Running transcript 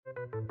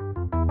We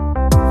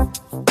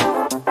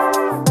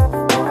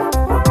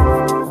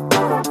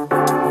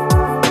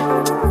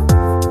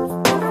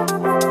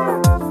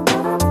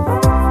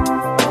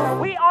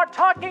are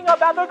talking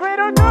about the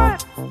greater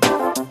good.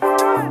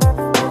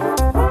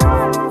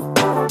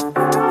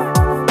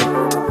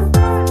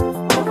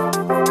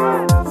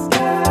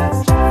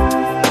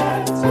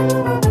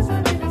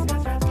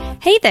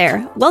 Hey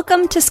there,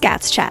 welcome to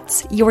Scats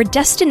Chats, your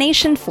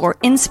destination for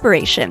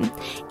inspiration.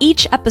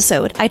 Each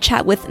episode, I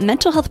chat with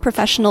mental health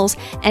professionals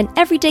and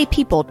everyday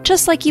people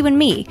just like you and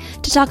me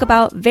to talk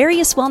about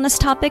various wellness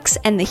topics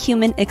and the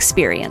human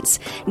experience.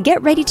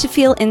 Get ready to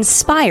feel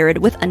inspired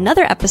with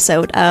another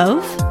episode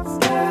of...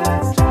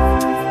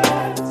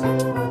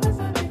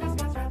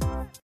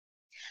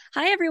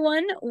 Hi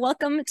everyone,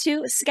 welcome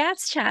to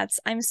Scats Chats.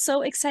 I'm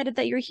so excited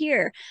that you're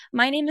here.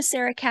 My name is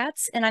Sarah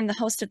Katz and I'm the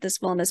host of this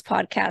wellness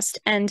podcast,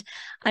 and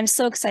I'm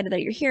so excited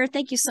that you're here.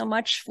 Thank you so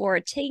much for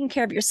taking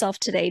care of yourself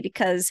today,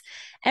 because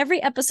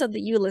every episode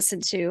that you listen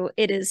to,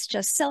 it is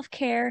just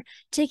self-care,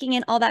 taking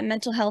in all that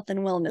mental health and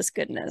wellness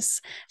goodness.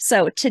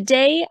 So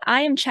today I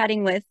am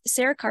chatting with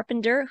Sarah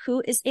Carpenter,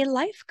 who is a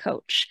life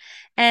coach,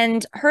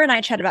 and her and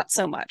I chat about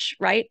so much,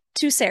 right?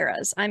 Two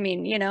Sarahs. I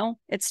mean,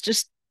 it's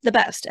just the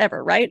best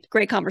ever, right?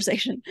 Great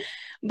conversation.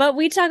 But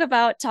we talk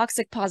about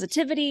toxic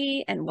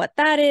positivity and what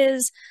that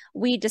is.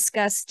 We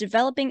discuss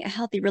developing a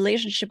healthy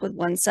relationship with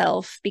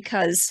oneself,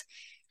 because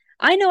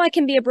I know I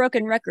can be a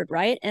broken record,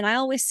 right? And I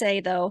always say,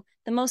 though,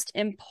 the most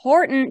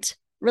important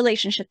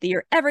relationship that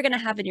you're ever going to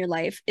have in your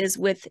life is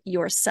with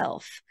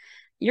yourself.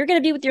 You're going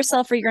to be with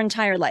yourself for your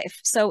entire life.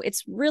 So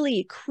it's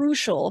really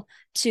crucial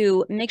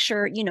to make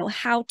sure you know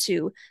how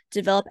to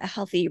develop a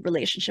healthy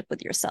relationship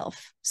with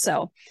yourself.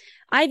 So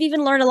I've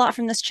even learned a lot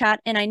from this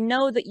chat, and I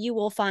know that you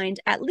will find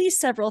at least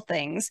several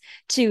things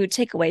to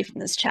take away from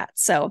this chat.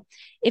 So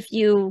if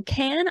you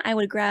can, I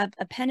would grab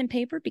a pen and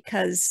paper,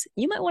 because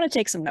you might want to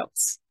take some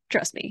notes.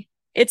 Trust me,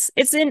 it's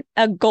in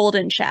a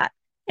golden chat,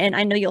 and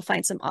I know you'll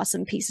find some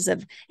awesome pieces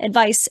of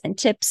advice and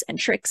tips and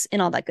tricks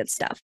and all that good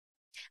stuff.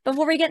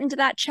 Before we get into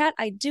that chat,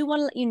 I do want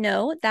to let you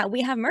know that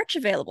we have merch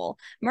available.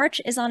 Merch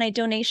is on a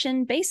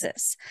donation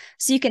basis.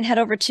 So you can head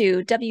over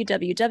to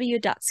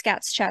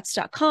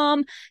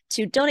www.scatschats.com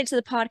to donate to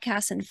the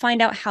podcast and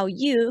find out how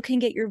you can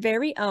get your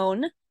very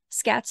own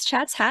Scats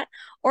Chats hat,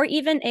 or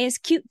even a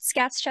cute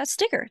Scats Chats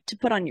sticker to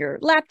put on your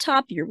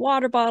laptop, your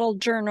water bottle,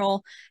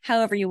 journal,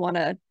 however you want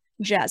to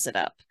jazz it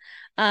up.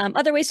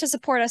 Other ways to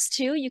support us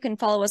too, you can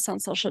follow us on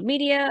social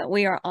media.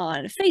 We are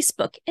on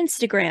Facebook,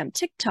 Instagram,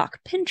 TikTok,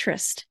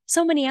 Pinterest,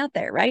 so many out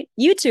there, right?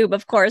 YouTube,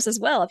 of course, as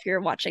well, if you're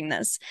watching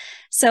this.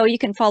 So you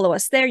can follow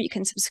us there. You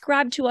can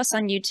subscribe to us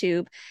on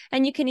YouTube,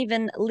 and you can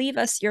even leave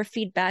us your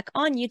feedback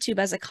on YouTube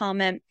as a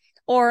comment,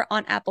 or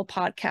on Apple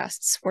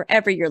Podcasts,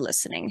 wherever you're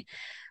listening.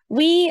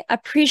 We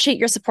appreciate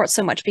your support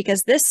so much,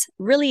 because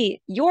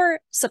your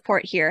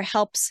support here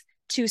helps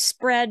to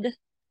spread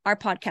our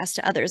podcast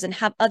to others and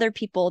have other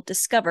people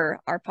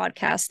discover our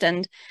podcast.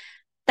 And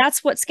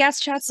that's what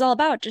Scats Chats is all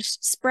about,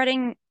 just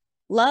spreading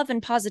love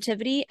and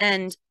positivity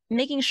and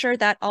making sure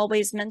that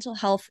always mental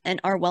health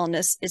and our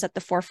wellness is at the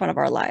forefront of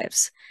our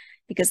lives,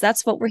 because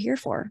that's what we're here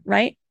for,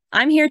 right?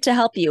 I'm here to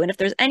help you. And if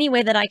there's any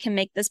way that I can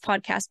make this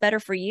podcast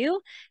better for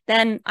you,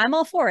 then I'm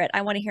all for it.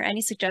 I want to hear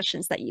any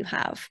suggestions that you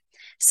have.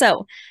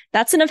 So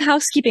that's enough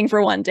housekeeping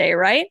for one day,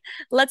 right?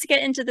 Let's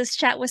get into this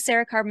chat with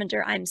Sarah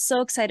Carpenter. I'm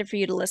so excited for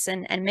you to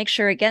listen, and make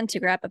sure again to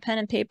grab a pen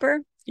and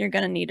paper. You're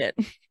going to need it.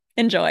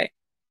 Enjoy.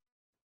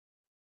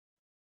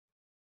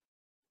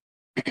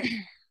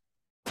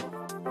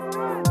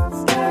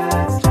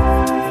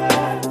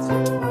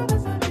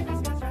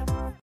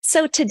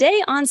 So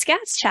today on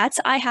Scats Chats,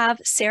 I have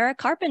Sarah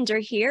Carpenter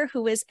here,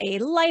 who is a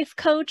life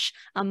coach,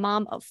 a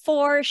mom of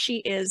 4. She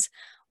is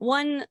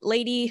one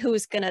lady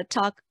who's going to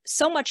talk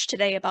so much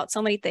today about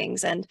so many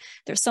things, and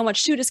there's so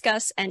much to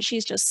discuss, and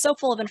she's just so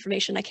full of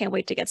information. I can't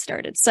wait to get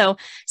started. So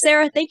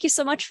Sarah, thank you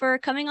so much for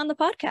coming on the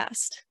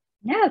podcast.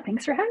 Yeah,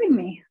 thanks for having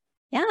me.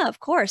 Yeah, of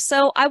course.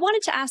 So I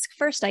wanted to ask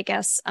first, I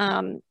guess, give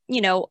a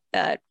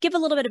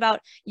little bit about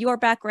your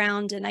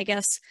background, and I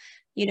guess,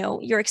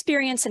 your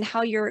experience and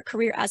how your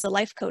career as a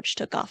life coach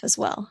took off as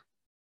well.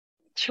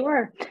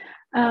 Sure.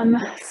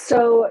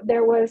 So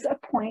there was a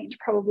point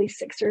probably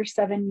 6 or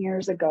 7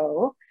 years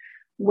ago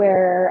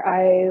where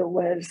I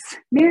was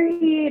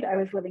married. I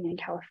was living in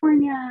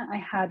California. I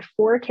had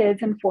 4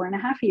 kids in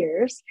 4.5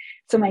 years.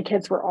 So my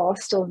kids were all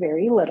still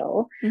very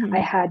little. Mm-hmm. I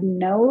had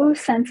no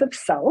sense of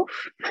self,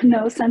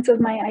 no sense of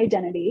my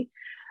identity.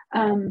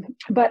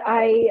 But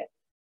I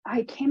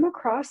came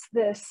across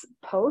this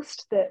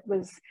post that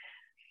was,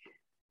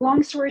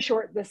 long story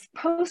short, this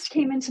post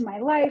came into my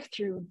life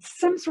through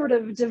some sort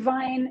of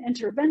divine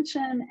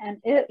intervention, and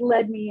it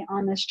led me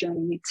on this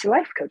journey to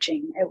life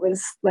coaching. It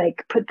was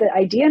like, put the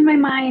idea in my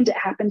mind. It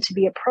happened to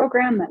be a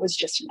program that was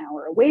just an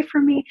hour away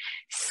from me.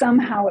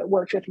 Somehow it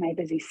worked with my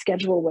busy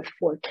schedule with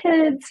 4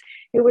 kids.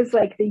 It was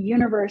like the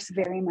universe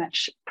very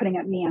much putting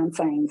up neon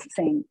signs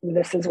saying,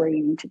 this is where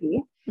you need to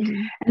be.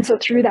 Mm-hmm. And so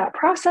through that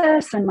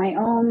process and my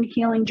own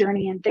healing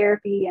journey and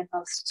therapy and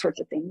those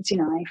sorts of things,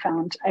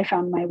 I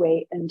found my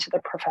way into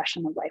the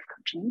profession of life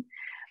coaching.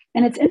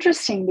 And it's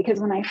interesting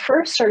because when I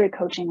first started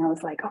coaching, I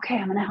was like, okay,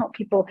 I'm going to help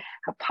people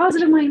have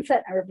positive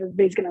mindset.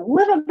 Everybody's going to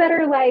live a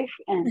better life.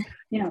 And,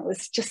 it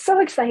was just so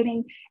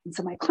exciting. And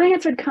so my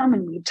clients would come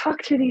and we'd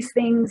talk through these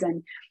things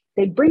and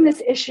they'd bring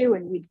this issue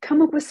and we'd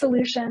come up with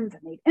solutions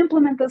and they'd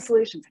implement those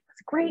solutions. It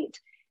was great.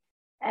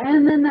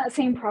 And then that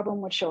same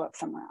problem would show up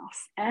somewhere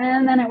else.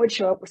 And then it would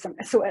show up with some.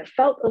 So it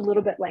felt a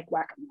little bit like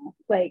whack-a-mole,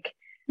 like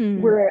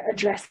we're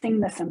addressing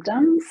the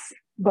symptoms,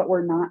 but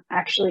we're not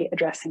actually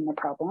addressing the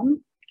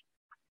problem.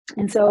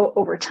 And so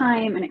over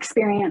time and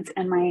experience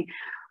and my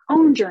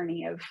own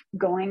journey of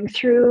going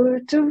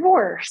through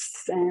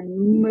divorce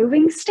and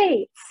moving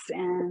states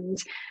and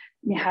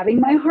having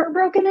my heart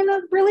broken in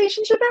a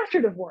relationship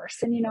after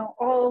divorce and,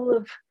 all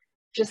of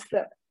just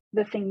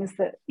the things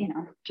that,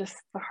 just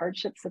the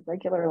hardships of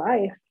regular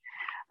life.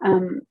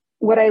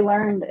 What I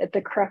learned at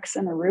the crux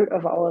and the root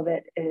of all of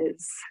it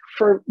is,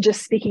 for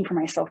just speaking for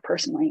myself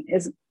personally,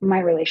 is my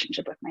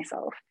relationship with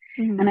myself.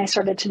 Mm-hmm. And I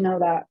started to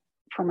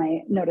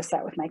notice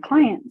that with my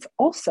clients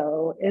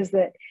also, is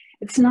that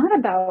it's not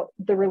about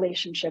the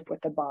relationship with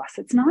the boss.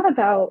 It's not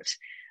about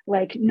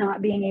like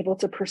not being able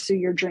to pursue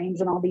your dreams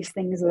and all these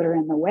things that are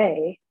in the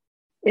way.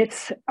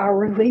 It's our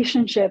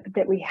relationship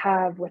that we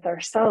have with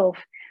ourselves,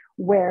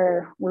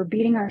 where we're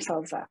beating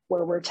ourselves up,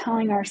 where we're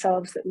telling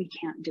ourselves that we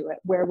can't do it,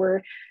 where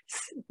we're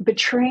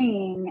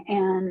betraying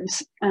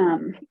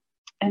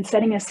and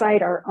setting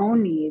aside our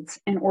own needs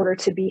in order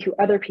to be who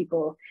other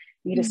people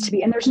need us to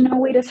be. And there's no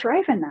way to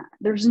thrive in that.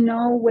 There's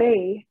no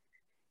way,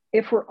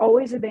 if we're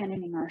always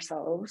abandoning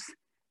ourselves,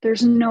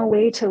 there's no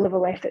way to live a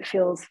life that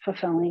feels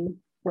fulfilling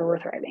where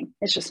we're thriving.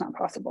 It's just not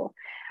possible.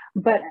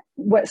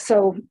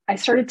 So I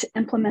started to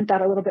implement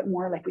that a little bit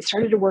more. Like we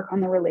started to work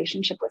on the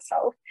relationship with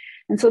self.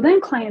 And so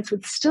then clients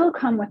would still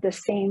come with the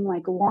same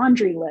like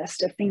laundry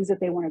list of things that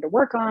they wanted to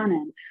work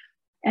on.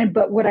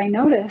 But what I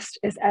noticed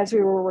is, as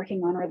we were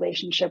working on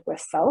relationship with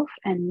self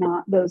and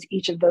not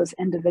each of those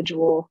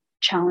individual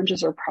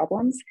challenges or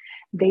problems,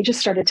 they just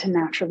started to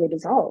naturally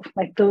dissolve.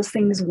 Like those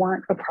things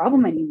weren't a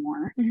problem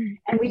anymore. Mm-hmm.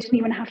 And we didn't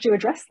even have to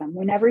address them.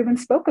 We never even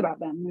spoke about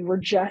them. We were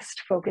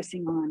just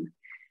focusing on,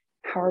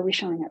 how are we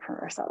showing up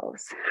for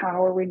ourselves?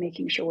 How are we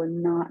making sure we're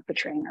not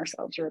betraying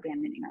ourselves or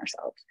abandoning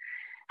ourselves?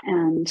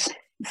 And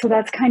so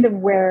that's kind of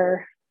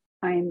where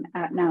I'm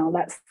at now.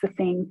 That's the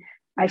thing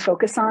I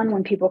focus on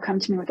when people come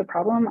to me with a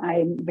problem.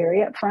 I'm very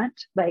upfront.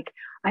 Like,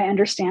 I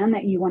understand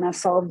that you want to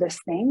solve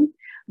this thing,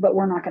 but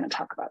we're not going to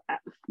talk about that.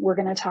 We're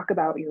going to talk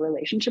about your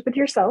relationship with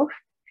yourself.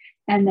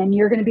 And then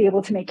you're going to be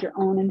able to make your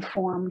own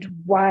informed,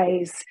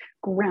 wise,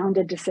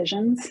 grounded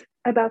decisions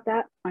about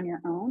that on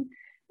your own.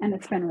 And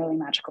it's been really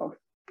magical.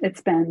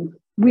 It's been,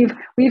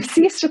 we've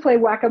ceased to play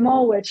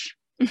whack-a-mole, which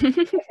I feel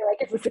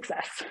like it's a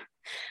success.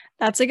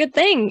 That's a good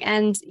thing.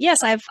 And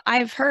yes,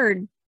 I've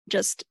heard,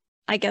 just,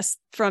 I guess,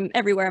 from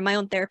everywhere, my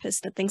own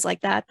therapist and things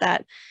like that,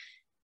 that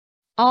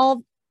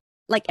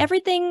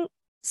everything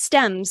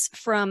stems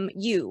from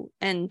you.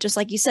 And just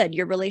like you said,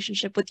 your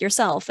relationship with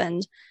yourself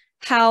and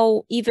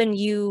how even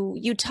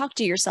you talk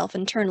to yourself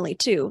internally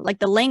too. Like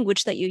the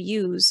language that you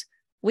use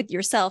with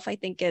yourself, I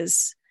think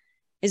is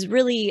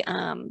really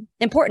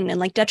important and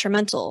like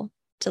detrimental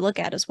to look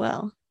at as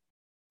well.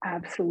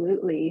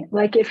 Absolutely.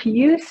 Like if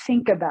you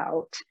think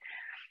about,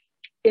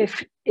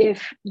 if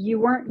you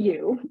weren't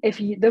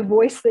the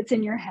voice that's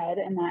in your head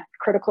and that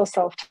critical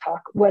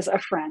self-talk was a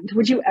friend,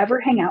 would you ever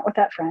hang out with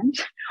that friend?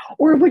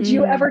 Or would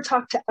you ever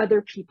talk to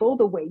other people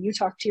the way you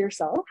talk to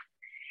yourself?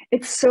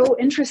 It's so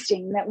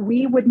interesting that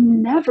we would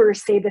never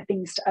say the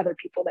things to other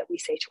people that we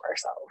say to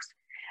ourselves.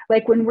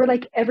 Like when we're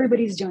like,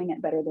 everybody's doing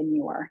it better than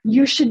you are.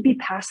 You should be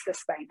past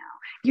this by now.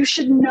 You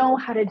should know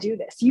how to do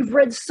this. You've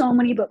read so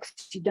many books.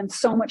 You've done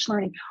so much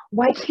learning.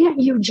 Why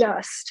can't you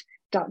just ...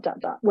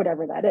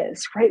 whatever that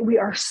is, right? We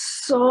are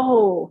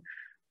so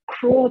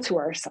cruel to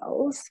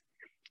ourselves.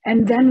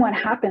 And then what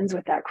happens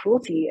with that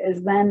cruelty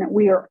is then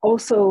we are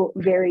also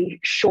very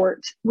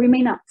short. We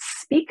may not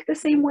speak the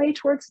same way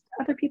towards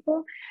other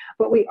people,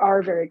 but we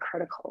are very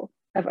critical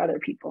of other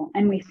people.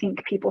 And we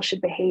think people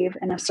should behave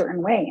in a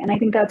certain way. And I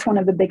think that's one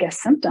of the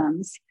biggest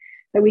symptoms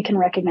that we can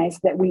recognize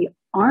that we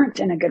aren't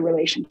in a good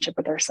relationship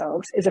with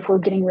ourselves, is if we're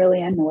getting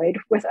really annoyed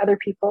with other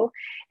people,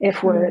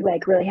 if we're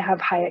like really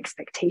have high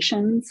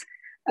expectations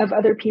of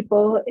other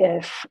people,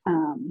 if,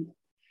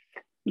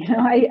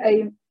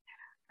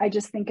 I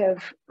just think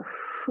of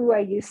who I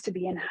used to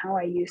be and how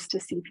I used to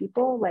see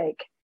people,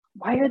 like,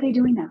 why are they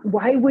doing that?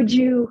 Why would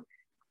you,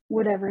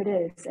 whatever it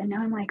is. And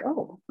now I'm like,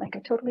 oh, like I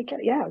totally get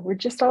it. Yeah, we're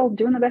just all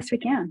doing the best we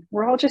can.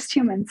 We're all just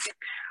humans.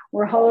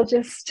 We're all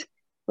just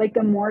like,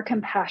 the more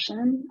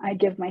compassion I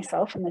give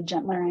myself and the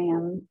gentler I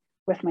am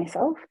with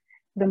myself,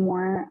 the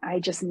more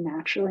I just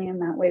naturally am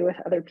that way with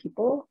other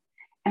people.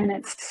 And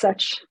it's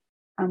such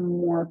a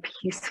more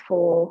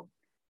peaceful,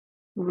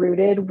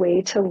 rooted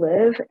way to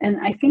live. And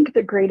I think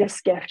the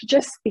greatest gift,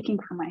 just speaking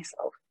for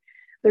myself,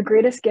 the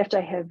greatest gift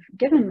I have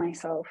given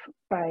myself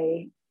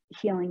by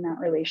healing that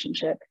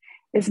relationship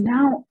is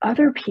now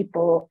other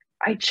people,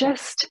 I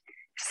just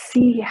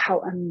see how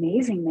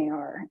amazing they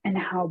are and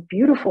how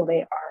beautiful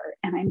they are.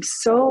 And I'm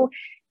so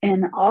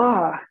in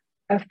awe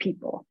of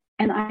people.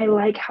 And I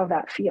like how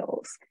that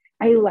feels.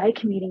 I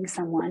like meeting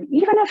someone,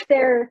 even if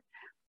they're,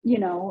 you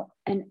know,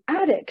 an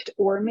addict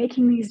or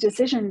making these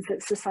decisions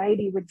that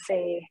society would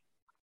say,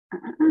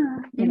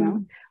 you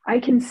know, I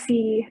can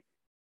see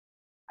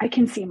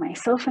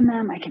myself in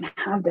them. I can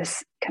have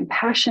this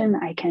compassion.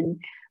 I can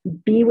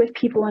be with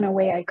people in a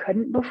way I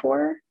couldn't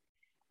before.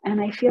 And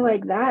I feel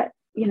like that,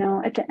 you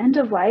know, at the end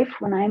of life,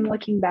 when I'm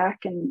looking back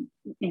and,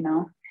 you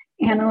know,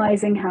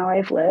 analyzing how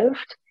I've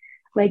lived,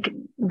 like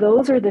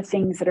those are the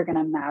things that are going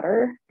to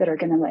matter, that are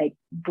going to like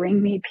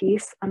bring me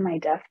peace on my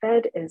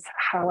deathbed, is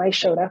how I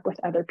showed up with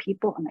other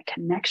people and the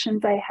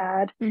connections I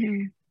had,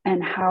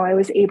 and how I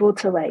was able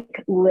to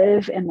like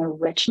live in the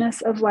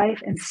richness of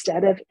life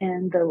instead of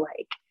in the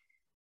like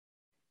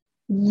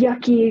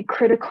yucky,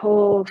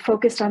 critical,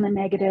 focused on the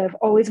negative,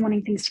 always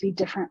wanting things to be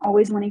different,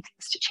 always wanting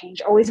things to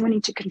change, always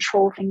wanting to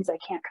control things I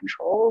can't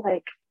control.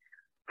 Like,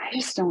 I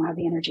just don't have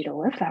the energy to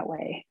live that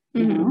way,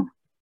 you know?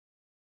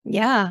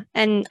 Yeah.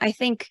 And I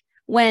think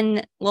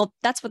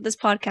that's what this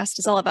podcast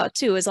is all about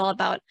too, is all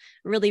about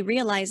really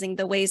realizing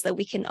the ways that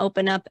we can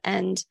open up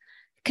and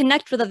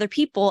connect with other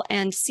people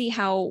and see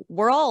how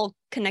we're all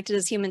connected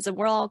as humans, and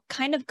we're all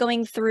kind of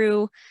going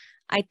through,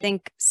 I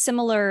think,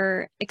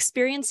 similar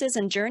experiences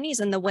and journeys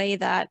in the way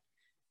that,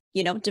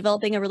 you know,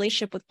 developing a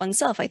relationship with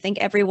oneself. I think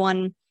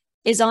everyone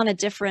is on a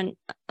different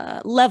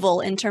level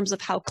in terms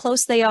of how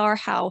close they are,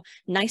 how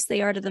nice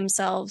they are to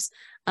themselves.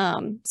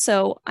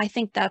 So I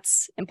think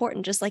that's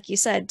important, just like you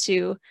said,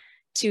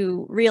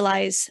 to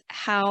realize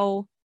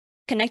how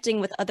connecting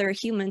with other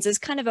humans is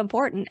kind of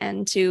important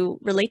and to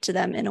relate to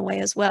them in a way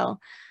as well.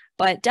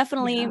 But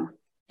definitely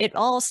it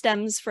all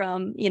stems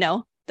from, you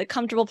know, the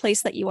comfortable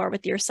place that you are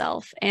with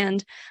yourself.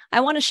 And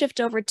I want to shift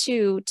over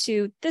to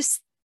this,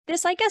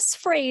 I guess,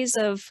 phrase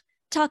of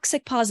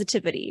toxic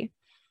positivity.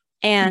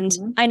 And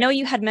I know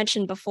you had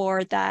mentioned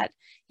before that,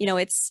 you know,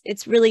 it's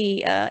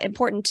really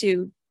important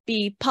to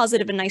be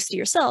positive and nice to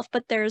yourself,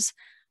 but there's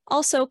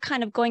also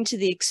kind of going to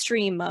the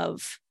extreme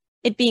of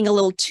it being a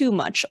little too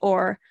much,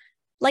 or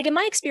like in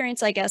my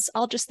experience, I guess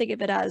I'll just think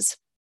of it as,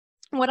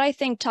 what I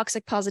think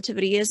toxic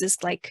positivity is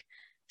like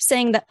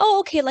saying that, oh,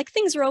 okay, like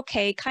things are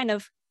okay, kind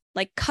of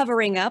like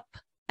covering up,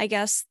 I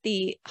guess,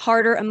 the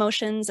harder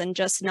emotions and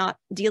just not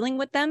dealing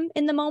with them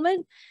in the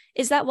moment.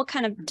 Is that what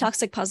kind of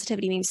toxic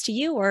positivity means to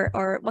you,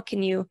 or what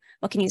can you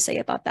say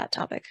about that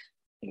topic?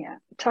 Yeah,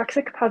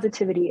 toxic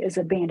positivity is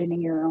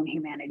abandoning your own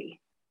humanity.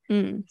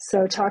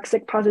 So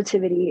toxic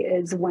positivity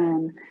is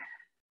when,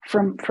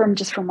 from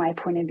my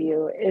point of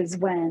view, is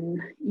when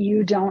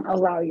you don't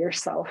allow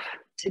yourself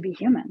to be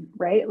human,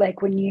 right?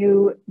 Like when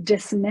you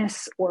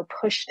dismiss or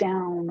push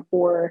down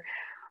or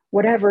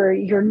whatever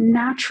your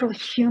natural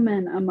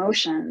human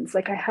emotions.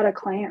 Like I had a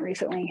client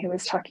recently who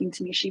was talking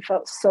to me. She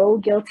felt so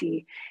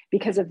guilty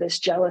because of this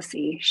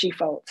jealousy she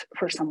felt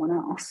for someone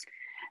else.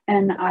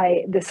 And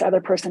this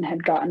other person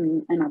had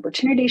gotten an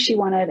opportunity she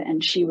wanted.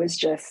 And she was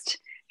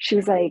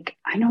like,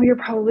 I know you're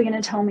probably going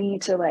to tell me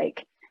to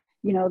like,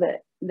 you know,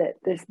 that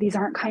these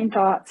aren't kind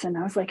thoughts. And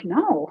I was like,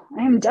 no,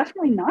 I am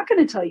definitely not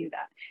going to tell you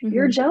that.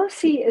 Your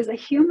jealousy is a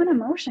human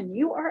emotion.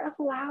 You are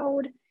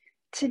allowed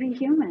to be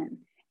human.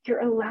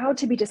 You're allowed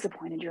to be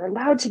disappointed. You're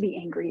allowed to be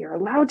angry. You're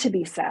allowed to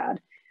be sad.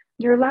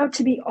 You're allowed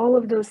to be all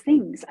of those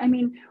things. I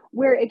mean,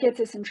 where it gets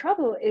us in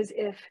trouble is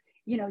if,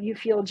 you know, you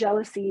feel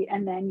jealousy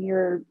and then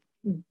you're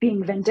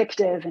being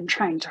vindictive and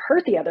trying to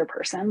hurt the other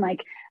person.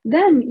 Like,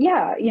 then,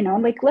 yeah, you know,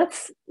 like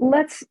let's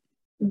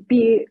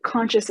be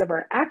conscious of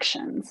our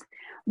actions,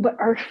 but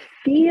our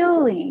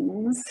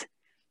feelings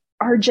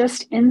are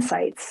just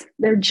insights.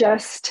 They're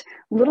just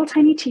little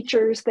tiny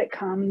teachers that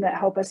come that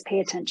help us pay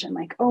attention.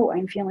 Like, oh,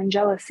 I'm feeling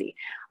jealousy.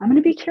 I'm going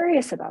to be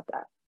curious about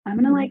that. I'm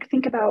going to like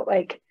think about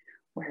like,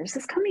 where is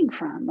this coming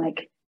from?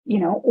 Like, you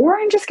know, or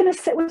I'm just going to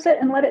sit with it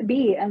and let it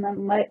be, and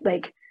then let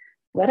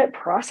it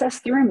process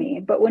through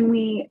me. But when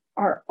we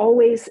are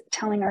always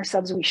telling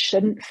ourselves we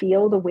shouldn't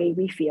feel the way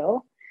we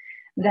feel,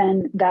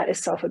 then that is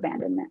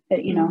self-abandonment.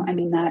 You know, I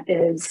mean, that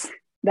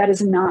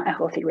is not a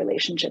healthy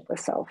relationship with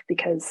self,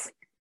 because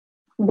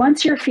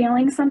once you're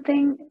feeling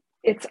something,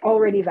 it's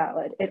already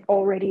valid. It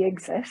already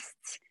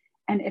exists,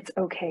 and it's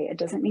okay. It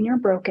doesn't mean you're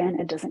broken.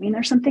 It doesn't mean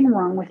there's something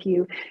wrong with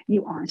you.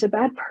 You aren't a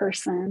bad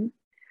person.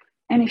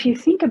 And if you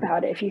think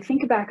about it, if you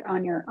think back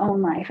on your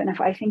own life, and if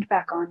I think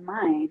back on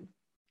mine,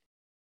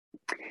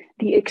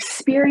 the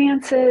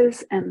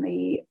experiences and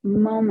the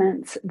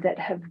moments that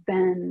have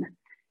been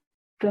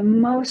the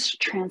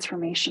most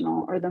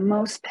transformational or the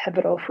most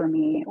pivotal for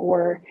me,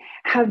 or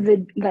have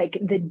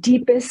the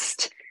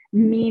deepest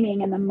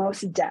meaning and the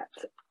most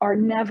depth, are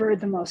never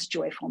the most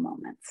joyful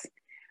moments,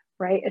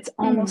 right? It's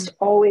almost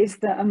always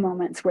the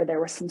moments where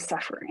there was some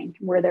suffering,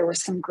 where there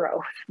was some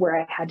growth, where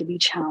I had to be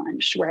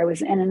challenged, where I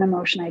was in an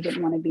emotion I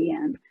didn't want to be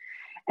in.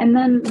 And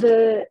then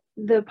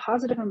the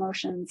positive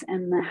emotions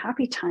and the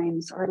happy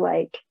times are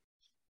like,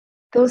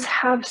 those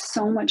have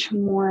so much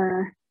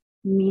more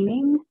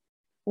meaning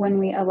when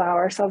we allow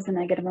ourselves the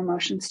negative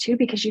emotions too,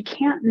 because you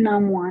can't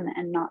numb one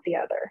and not the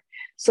other.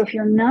 So if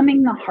you're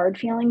numbing the hard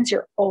feelings,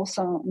 you're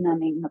also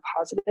numbing the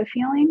positive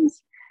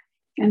feelings.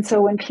 And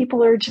so when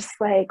people are just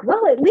like,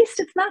 well, at least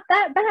it's not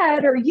that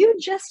bad, or you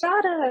just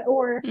oughta,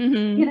 or,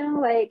 you know,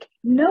 like,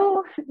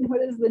 no,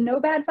 what is the no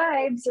bad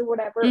vibes or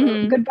whatever,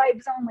 or good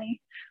vibes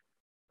only.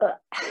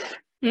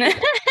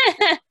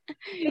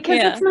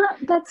 Because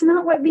that's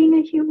not what being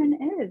a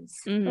human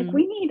is. Like,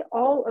 we need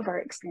all of our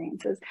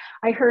experiences.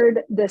 I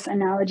heard this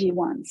analogy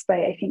once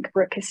by, I think,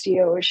 Brooke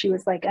Castillo, where she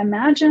was like,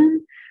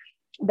 imagine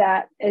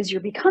that as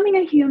you're becoming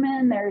a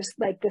human, there's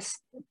like this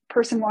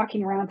person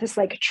walking around with this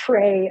like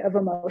tray of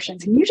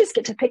emotions, and you just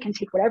get to pick and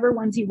take whatever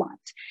ones you want,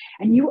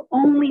 and you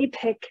only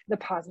pick the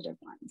positive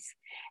ones.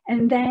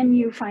 And then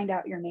you find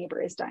out your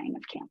neighbor is dying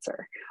of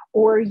cancer,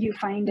 or you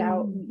find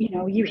out, you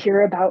know, you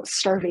hear about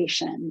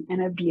starvation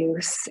and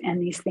abuse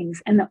and these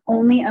things, and the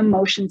only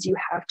emotions you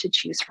have to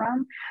choose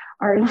from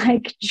are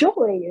like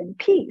joy and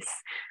peace.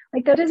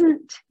 Like, that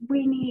isn't,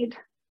 we need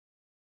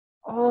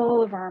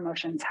all of our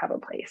emotions have a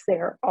place. They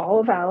are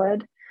all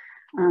valid.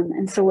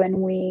 And so when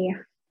we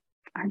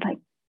are like,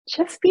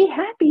 just be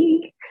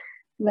happy,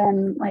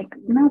 then like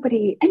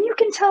nobody, and you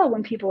can tell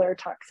when people are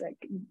toxic,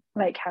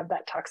 like have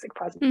that toxic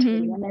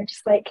positivity, when they're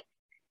just like,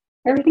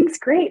 everything's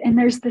great. And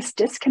there's this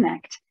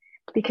disconnect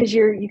because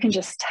you can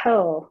just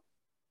tell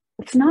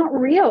it's not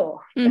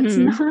real. It's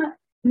not,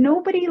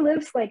 nobody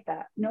lives like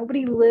that.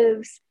 Nobody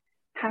lives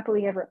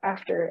happily ever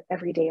after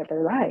every day of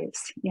their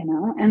lives, you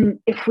know? And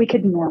if we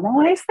could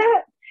normalize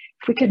that,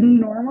 if we could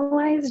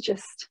normalize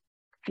just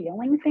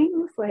feeling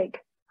things, like,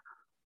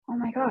 oh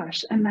my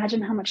gosh,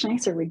 imagine how much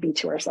nicer we'd be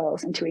to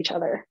ourselves and to each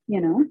other,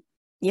 you know?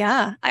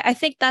 Yeah, I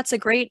think that's a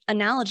great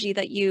analogy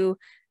that you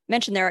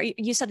mentioned there.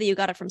 You said that you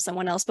got it from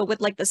someone else, but with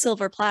like the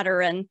silver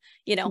platter and,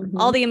 you know,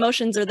 all the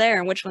emotions are there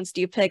and which ones do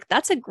you pick?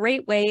 That's a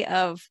great way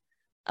of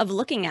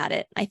looking at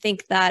it. I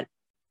think that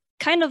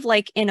kind of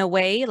like, in a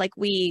way, like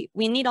we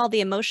need all the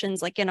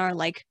emotions like in our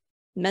like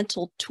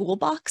mental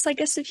toolbox, I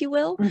guess, if you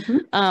will,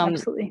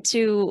 Absolutely.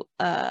 to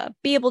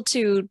be able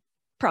to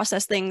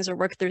process things or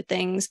work through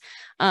things.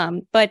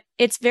 But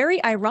it's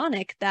very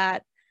ironic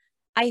that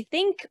I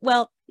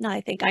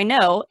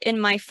know in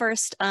my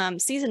first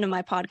season of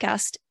my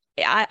podcast,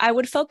 I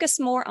would focus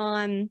more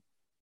on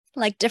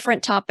like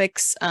different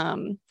topics,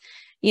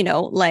 you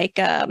know, like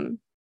I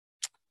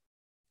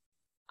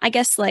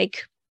guess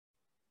like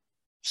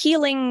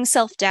healing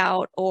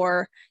self-doubt,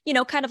 or, you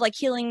know, kind of like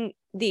healing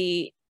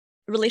the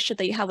relationship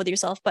that you have with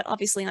yourself. But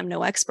obviously I'm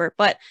no expert,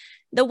 but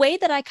the way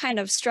that I kind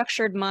of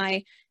structured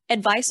my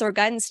advice or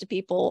guidance to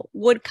people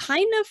would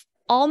kind of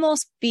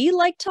almost be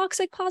like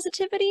toxic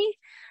positivity,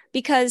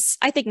 because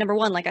I think, number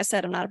one, like I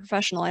said, I'm not a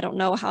professional. I don't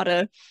know how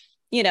to,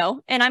 you know,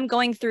 and I'm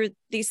going through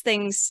these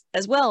things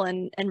as well,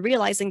 and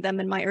realizing them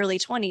in my early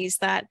 20s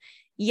that,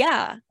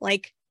 yeah,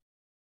 like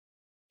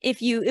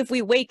if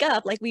we wake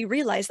up, like we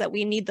realize that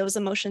we need those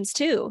emotions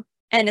too.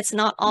 And it's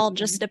not all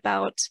just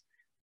about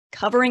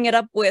covering it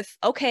up with,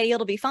 okay,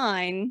 it'll be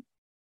fine,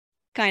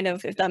 kind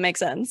of, if that makes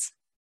sense.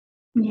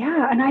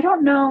 Yeah. And I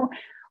don't know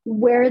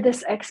where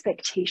this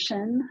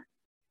expectation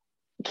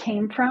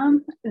came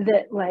from,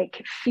 that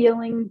like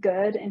feeling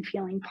good and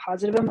feeling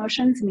positive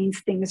emotions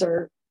means things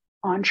are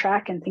on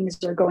track and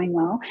things are going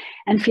well,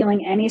 and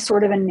feeling any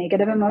sort of a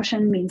negative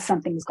emotion means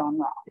something's gone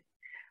wrong.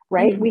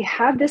 Right? We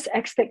have this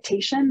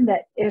expectation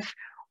that if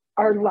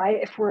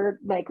we're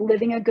like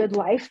living a good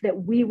life, that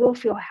we will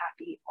feel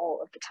happy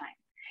all of the time.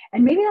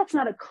 And maybe that's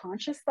not a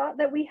conscious thought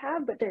that we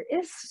have, but there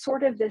is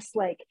sort of this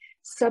like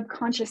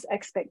subconscious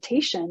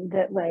expectation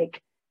that like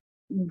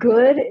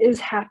good is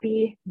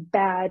happy,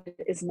 bad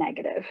is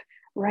negative,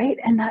 right?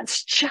 And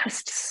that's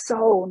just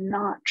so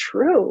not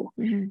true.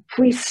 If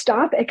we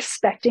stop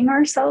expecting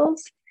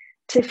ourselves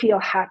to feel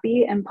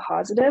happy and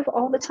positive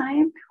all the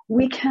time,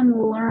 we can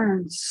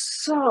learn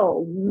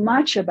so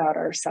much about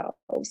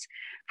ourselves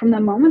from the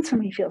moments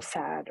when we feel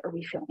sad, or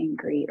we feel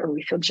angry, or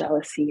we feel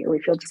jealousy, or we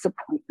feel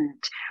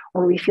disappointment,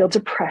 or we feel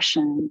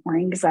depression or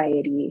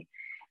anxiety.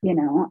 You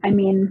know, I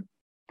mean,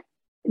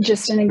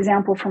 just an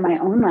example from my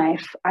own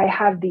life, I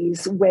have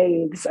these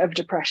waves of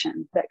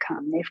depression that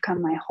come. They've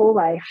come my whole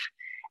life.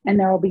 And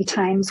there will be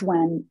times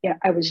when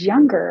I was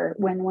younger,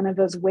 when one of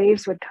those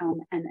waves would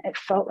come and it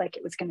felt like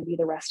it was going to be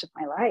the rest of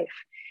my life.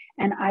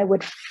 And I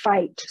would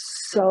fight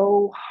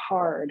so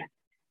hard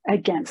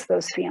against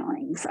those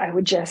feelings.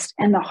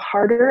 And the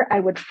harder I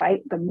would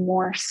fight, the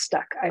more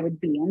stuck I would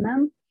be in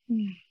them.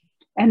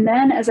 And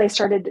then as I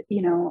started,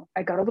 you know,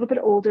 I got a little bit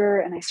older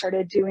and I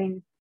started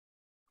doing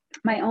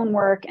my own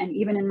work, and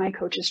even in my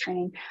coach's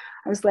training,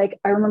 I was like,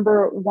 I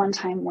remember one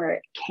time where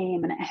it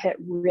came and it hit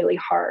really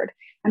hard.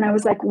 And I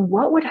was like,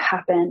 what would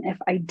happen if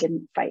I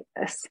didn't fight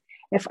this?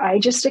 If I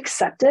just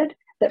accepted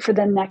that for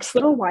the next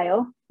little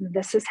while,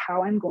 this is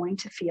how I'm going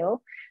to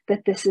feel,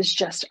 that this is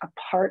just a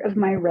part of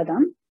my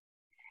rhythm.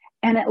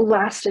 And it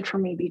lasted for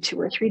maybe 2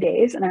 or 3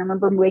 days. And I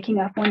remember waking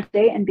up one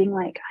day and being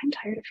like, I'm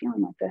tired of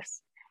feeling like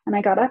this. And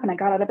I got up and I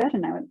got out of bed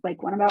and I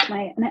went about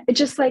and it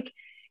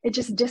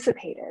just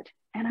dissipated.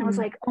 And I was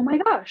like, oh my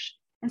gosh,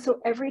 And so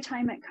every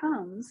time it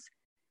comes,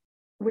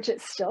 which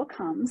it still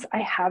comes, I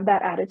have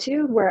that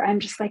attitude where I'm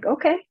just like,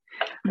 okay,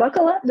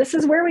 buckle up. This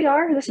is where we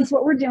are. This is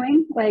what we're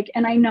doing. Like,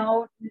 and I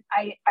know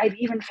I've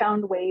even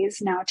found ways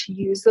now to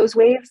use those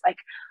waves. Like,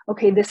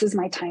 okay, this is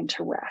my time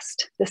to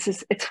rest.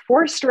 It's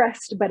forced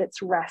rest, but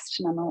it's rest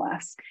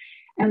nonetheless.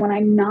 And when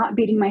I'm not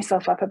beating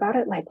myself up about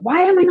it, like,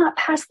 why am I not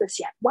past this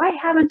yet? Why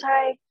haven't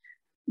I,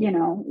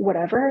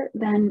 whatever,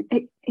 then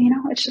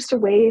it's just a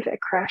wave.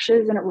 It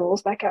crashes and it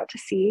rolls back out to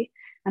sea.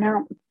 And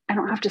I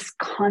don't have to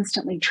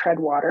constantly tread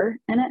water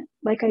in it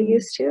like I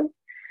used to.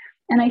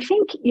 And I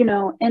think,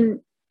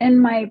 in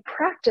my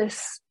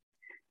practice,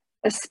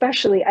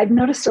 especially, I've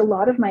noticed a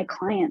lot of my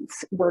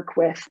clients work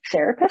with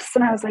therapists.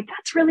 And I was like,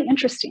 that's really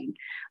interesting.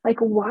 Like,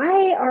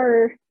 why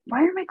are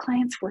my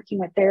clients working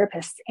with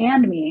therapists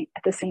and me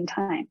at the same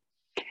time?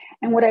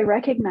 And what I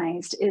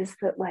recognized is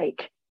that,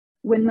 like,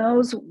 when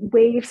those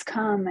waves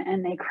come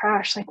and they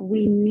crash, like,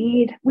 we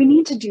need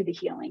to do the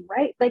healing,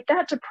 right? Like,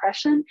 that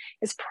depression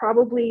is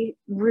probably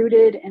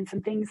rooted in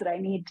some things that I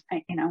need,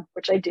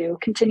 which I do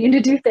continue to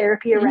do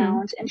therapy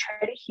around and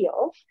try to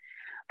heal.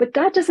 But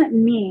that doesn't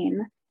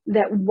mean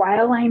that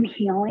while I'm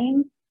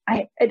healing,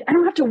 I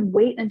don't have to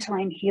wait until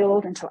I'm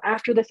healed, until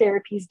after the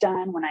therapy's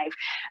done, when I've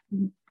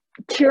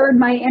cured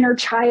my inner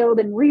child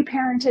and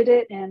reparented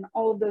it and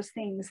all of those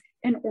things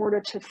in order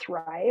to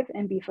thrive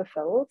and be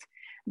fulfilled.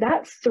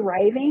 That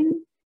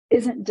thriving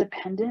isn't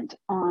dependent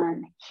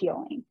on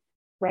healing,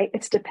 right?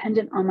 It's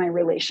dependent on my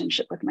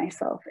relationship with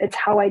myself. It's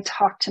how I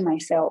talk to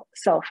myself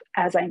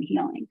as I'm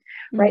healing,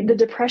 right? The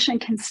depression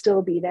can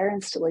still be there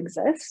and still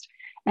exist.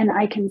 And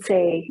I can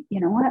say, you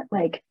know what,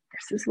 like,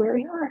 this is where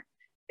we are.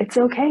 It's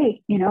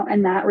okay,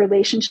 and that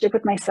relationship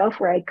with myself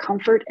where I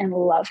comfort and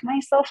love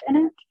myself in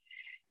it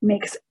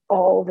makes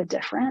all the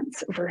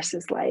difference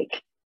versus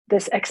like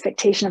this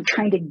expectation of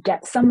trying to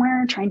get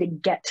somewhere, trying to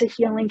get to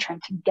healing,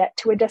 trying to get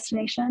to a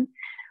destination,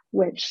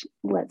 which,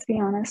 let's be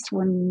honest,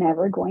 we're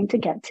never going to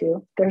get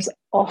to. There's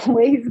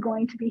always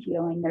going to be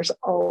healing. There's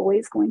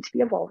always going to be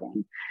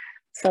evolving.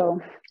 So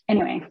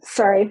anyway,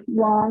 sorry,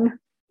 long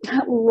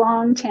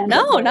tangent.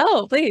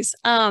 No, please.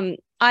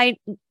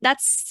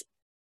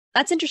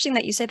 That's interesting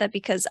that you say that,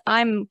 because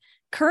I'm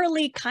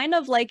currently kind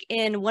of like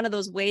in one of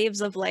those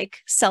waves of like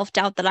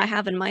self-doubt that I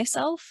have in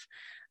myself,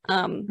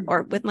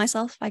 or with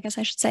myself, I guess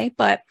I should say.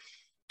 But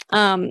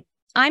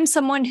I'm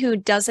someone who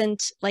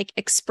doesn't like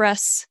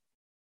express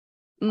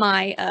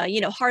my,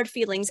 hard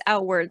feelings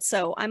outward.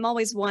 So I'm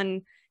always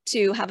one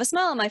to have a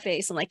smile on my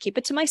face and like keep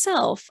it to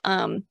myself.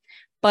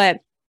 But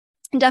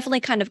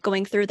definitely kind of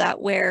going through that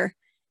where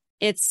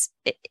it's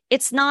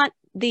not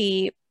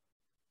the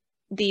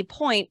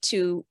point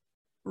to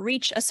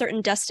reach a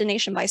certain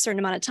destination by a certain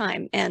amount of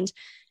time, and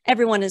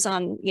everyone is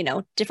on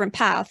different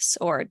paths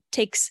or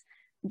takes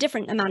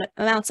different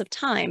amounts of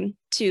time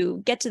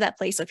to get to that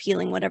place of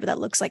healing, whatever that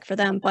looks like for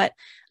them. But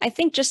I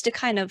think just to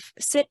kind of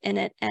sit in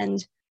it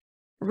and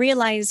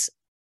realize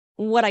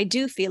what I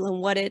do feel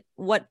and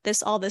what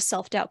all this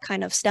self-doubt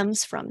kind of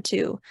stems from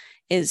too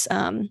is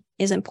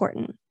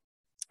important.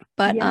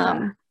 But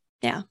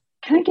yeah.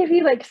 Can I give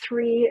you like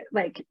 3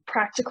 like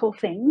practical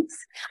things?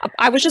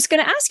 I was just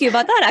going to ask you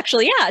about that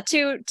actually. Yeah.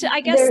 To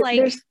I guess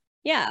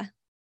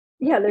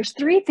there's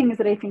 3 things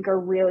that I think are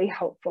really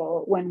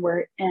helpful when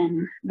we're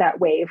in that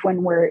wave,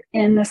 when we're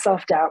in the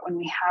self-doubt, when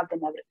we have the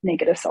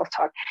negative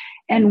self-talk.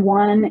 And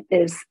one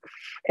is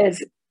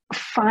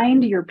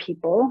find your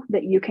people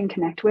that you can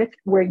connect with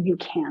where you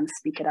can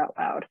speak it out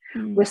loud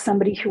with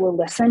somebody who will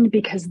listen,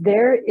 because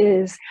there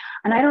is,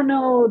 and I don't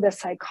know the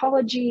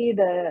psychology,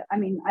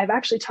 I've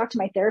actually talked to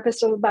my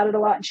therapist about it a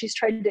lot, and she's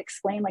tried to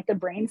explain like the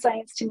brain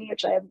science to me,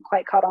 which I haven't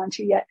quite caught on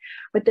to yet,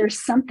 but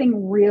there's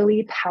something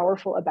really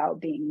powerful about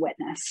being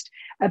witnessed,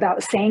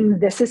 about saying,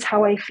 this is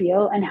how I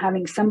feel, and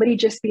having somebody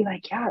just be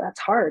like, yeah, that's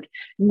hard.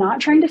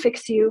 Not trying to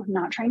fix you,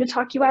 not trying to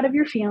talk you out of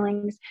your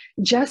feelings,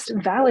 just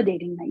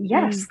validating that,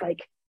 yes, like,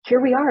 here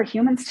we are,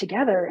 humans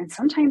together, and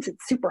sometimes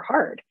it's super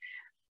hard.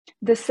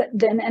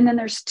 Then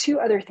there's 2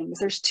 other things.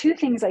 There's 2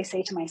 things I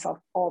say to myself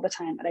all the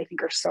time that I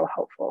think are so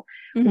helpful.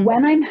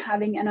 When I'm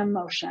having an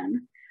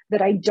emotion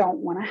that I don't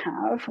want to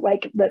have,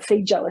 like let's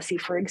say jealousy,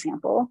 for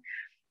example,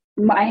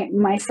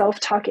 my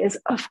self-talk is,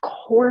 of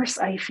course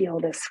I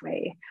feel this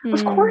way.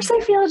 Of course I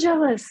feel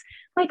jealous.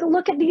 Like,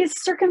 look at these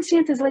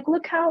circumstances. Like,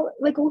 look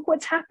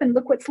what's happened.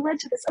 Look what's led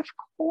to this. Of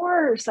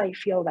course I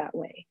feel that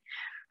way.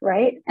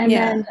 Right. And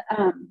then,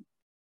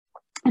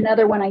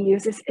 another one I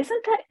use is,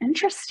 isn't that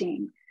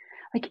interesting?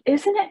 Like,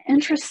 isn't it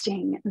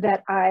interesting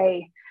that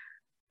I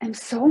am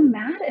so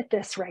mad at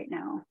this right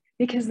now?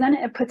 Because then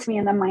it puts me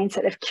in the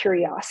mindset of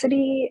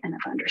curiosity and of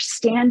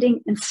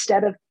understanding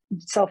instead of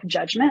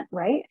self-judgment,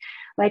 right?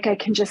 Like, I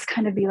can just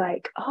kind of be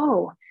like,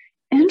 oh,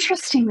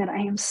 interesting that I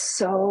am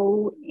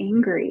so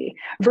angry,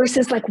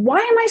 versus like, why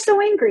am I so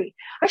angry?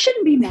 I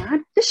shouldn't be mad.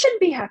 This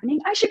shouldn't be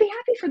happening. I should be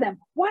happy for them.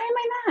 Why am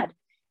I mad?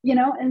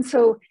 And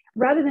so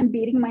rather than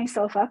beating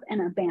myself up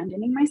and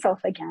abandoning myself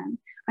again,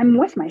 I'm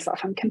with myself.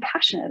 I'm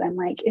compassionate. I'm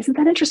like, isn't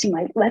that interesting?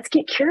 Like, let's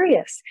get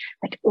curious.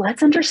 Like,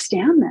 let's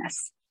understand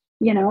this.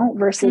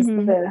 versus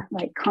Mhm. the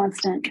like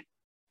constant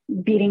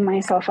beating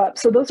myself up.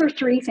 So those are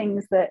three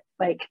things that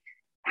like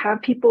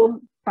have people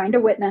find a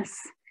witness.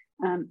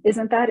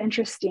 Isn't that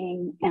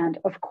interesting? And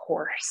of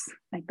course,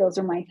 like those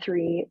are my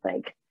three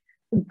like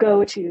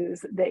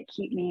go-tos that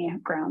keep me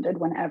grounded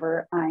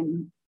whenever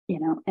I'm,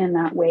 in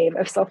that wave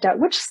of self-doubt,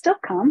 which still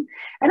come.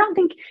 I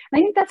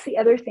think that's the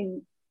other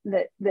thing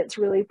that's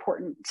really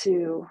important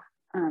to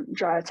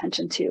draw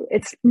attention to.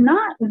 It's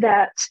not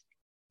that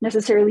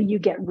necessarily you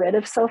get rid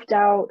of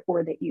self-doubt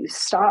or that you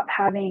stop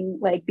having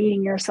like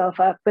beating yourself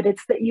up, but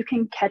it's that you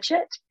can catch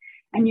it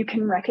and you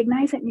can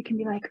recognize it and you can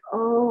be like,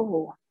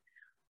 oh,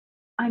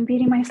 I'm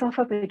beating myself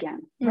up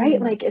again, right?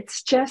 Like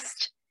it's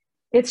just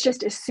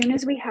as soon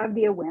as we have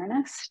the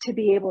awareness to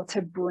be able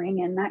to bring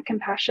in that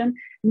compassion,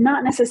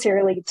 not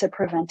necessarily to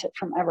prevent it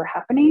from ever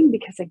happening,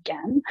 because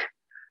again,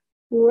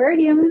 we're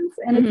humans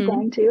and it's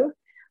going to,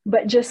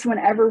 but just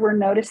whenever we're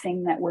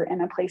noticing that we're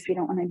in a place we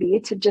don't want to be,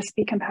 to just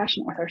be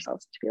compassionate with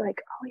ourselves, to be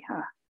like, oh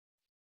yeah,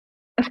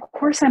 of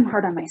course I'm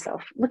hard on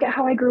myself. Look at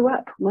how I grew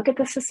up. Look at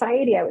the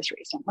society I was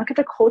raised in. Look at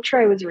the culture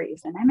I was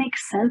raised in. It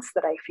makes sense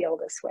that I feel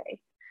this way.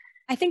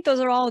 I think those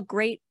are all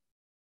great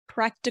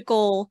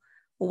practical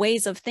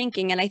ways of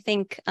thinking. And I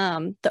think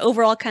the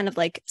overall kind of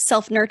like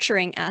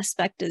self-nurturing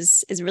aspect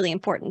is really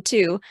important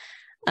too.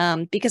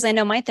 Because I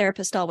know my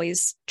therapist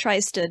always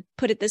tries to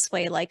put it this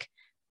way, like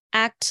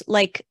act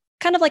like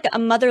kind of like a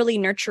motherly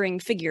nurturing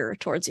figure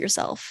towards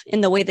yourself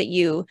in the way that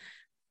you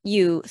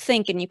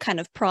think and you kind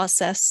of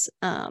process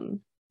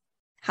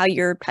how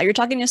you're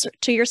talking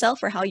to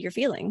yourself or how you're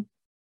feeling.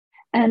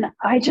 And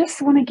I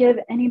just want to give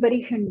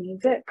anybody who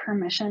needs it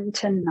permission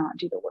to not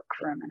do the work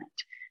for a minute,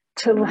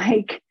 to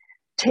like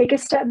take a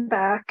step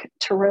back,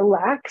 to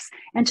relax,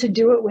 and to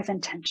do it with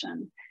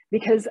intention.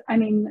 Because I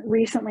mean,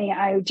 recently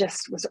I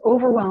just was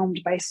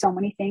overwhelmed by so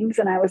many things.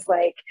 And I was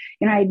like,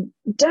 I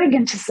dug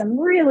into some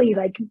really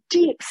like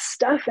deep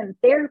stuff in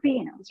therapy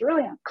and it was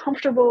really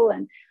uncomfortable.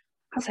 And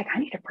I was like, I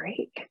need a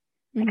break.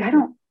 Like, I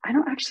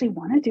don't actually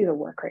want to do the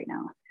work right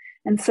now.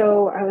 And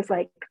so I was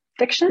like,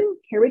 fiction,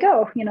 here we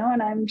go,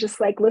 and I'm just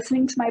like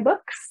listening to my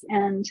books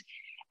and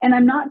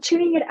I'm not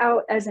tuning it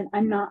out as in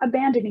I'm not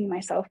abandoning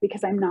myself,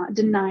 because I'm not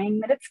denying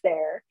that it's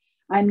there.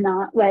 I'm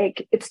not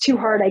like, it's too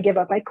hard, I give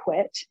up, I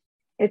quit.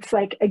 It's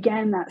like,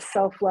 again, that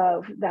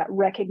self-love, that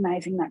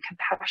recognizing that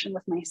compassion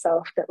with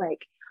myself, that like,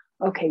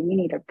 okay, we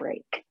need a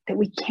break, that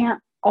we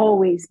can't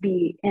always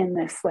be in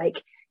this,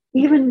 like,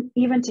 even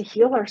to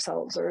heal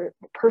ourselves or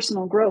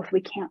personal growth,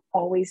 we can't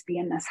always be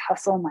in this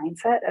hustle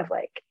mindset of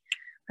like,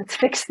 let's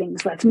fix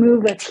things, let's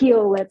move, let's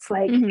heal, let's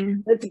like,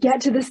 let's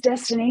get to this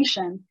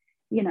destination.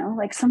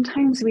 Like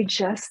sometimes we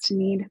just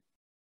need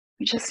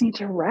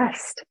to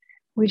rest.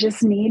 We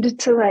just need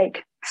to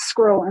like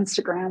scroll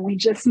Instagram. We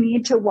just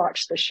need to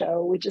watch the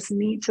show. We just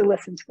need to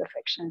listen to the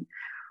fiction,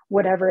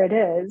 whatever it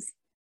is.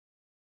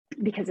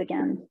 Because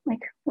again,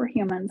 like we're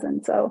humans.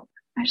 And so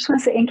I just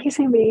want to say, in case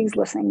anybody's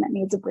listening that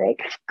needs a break,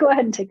 go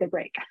ahead and take the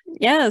break.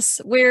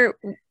 Yes,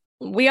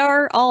 we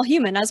are all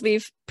human, as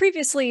we've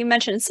previously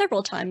mentioned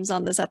several times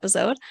on this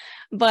episode,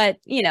 but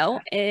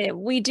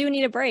we do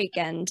need a break.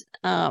 And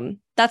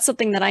that's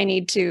something that I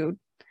need to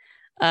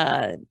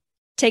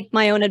take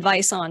my own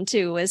advice on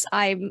too, is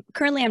I'm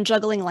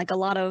juggling like a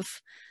lot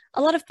of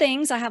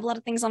things. I have a lot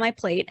of things on my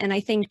plate. And I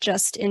think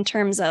just in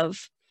terms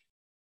of,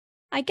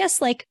 I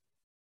guess, like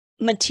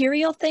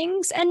material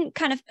things and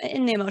kind of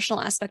in the emotional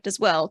aspect as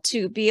well,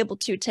 to be able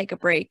to take a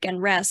break and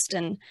rest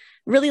and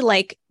really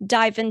like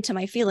dive into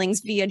my feelings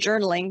via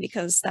journaling,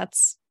 because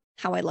that's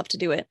how I love to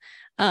do it.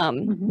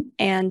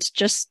 And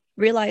just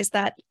realize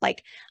that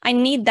like I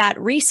need that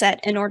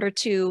reset in order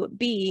to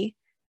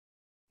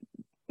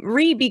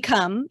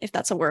become, if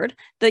that's a word,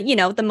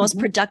 the most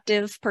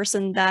productive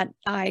person that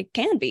I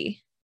can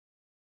be.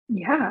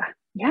 Yeah.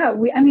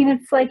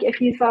 It's like if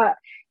you thought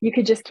you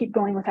could just keep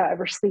going without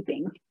ever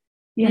sleeping,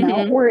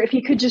 or if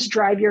you could just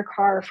drive your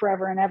car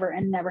forever and ever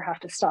and never have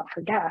to stop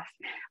for gas.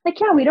 Like,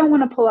 yeah, we don't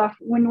want to pull off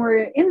when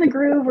we're in the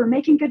groove, we're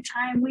making good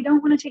time. We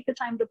don't want to take the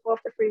time to pull off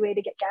the freeway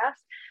to get gas.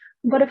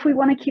 But if we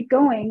want to keep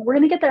going, we're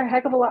going to get there a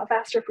heck of a lot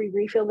faster if we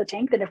refill the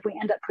tank than if we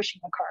end up pushing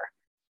the car.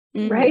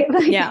 Right?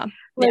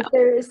 Like,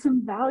 there is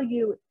some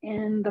value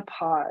in the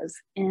pause,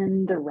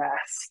 in the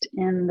rest,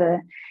 and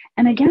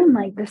again,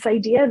 like this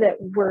idea that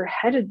we're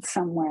headed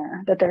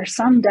somewhere, that there's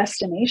some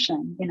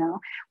destination.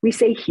 We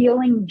say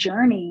healing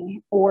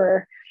journey,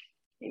 or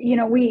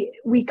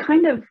we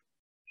kind of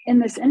in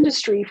this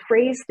industry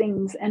phrase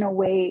things in a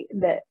way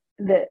that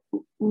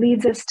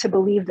leads us to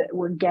believe that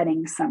we're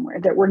getting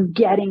somewhere, that we're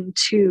getting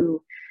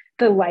to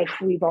the life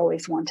we've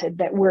always wanted,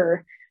 but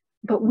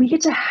we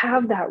get to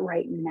have that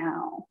right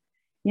now.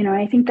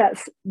 I think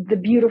that's the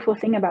beautiful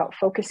thing about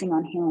focusing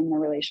on healing the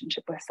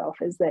relationship with self,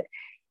 is that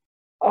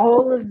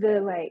all of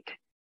the like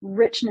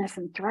richness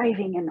and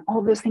thriving and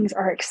all those things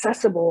are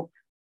accessible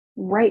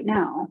right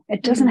now.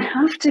 It doesn't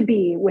have to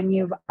be when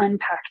you've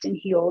unpacked and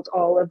healed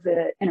all of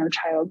the inner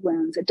child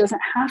wounds. It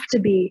doesn't have to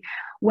be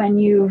when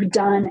you've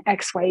done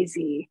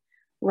XYZ,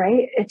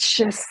 right? It's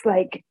just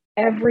like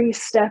every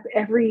step,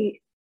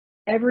 every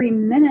every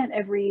minute,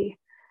 every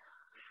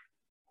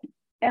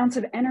ounce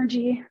of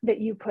energy that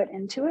you put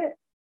into it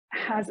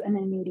has an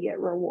immediate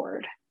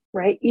reward,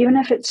 right? Even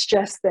if it's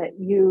just that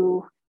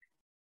you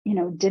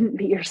didn't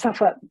beat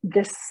yourself up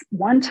this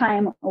one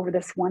time over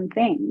this one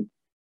thing.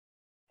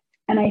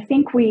 And I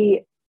think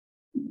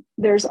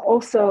there's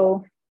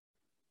also,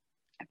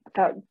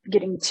 without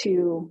getting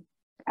too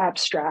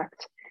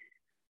abstract,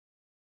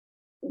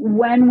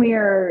 when we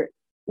are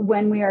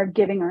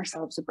giving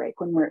ourselves a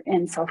break, when we're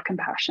in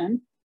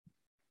self-compassion,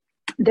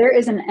 there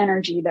is an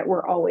energy that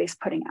we're always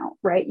putting out,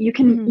 right? You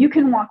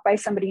can walk by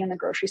somebody in the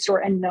grocery store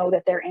and know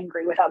that they're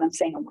angry without them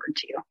saying a word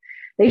to you.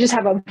 They just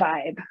have a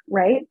vibe,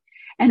 right?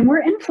 And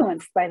we're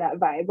influenced by that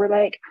vibe. We're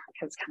like,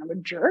 I was kind of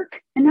a jerk,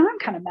 and now I'm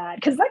kind of mad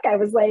because that guy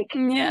was like,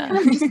 kind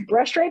of just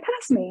brushed right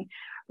past me,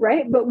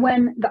 right? But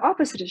when the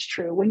opposite is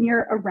true, when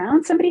you're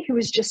around somebody who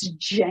is just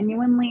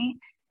genuinely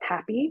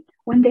happy,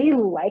 when they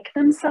like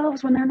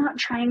themselves, when they're not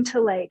trying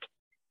to like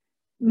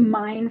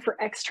mine for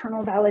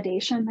external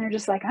validation, they're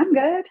just like, I'm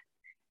good,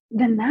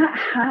 then that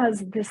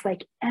has this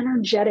like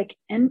energetic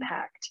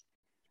impact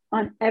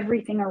on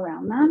everything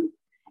around them.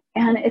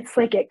 And it's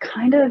like, it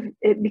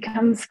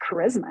becomes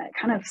charisma. It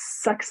kind of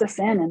sucks us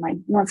in and like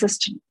wants us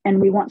to,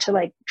 and we want to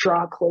like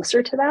draw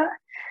closer to that.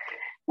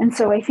 And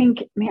so I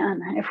think,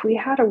 man, if we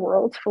had a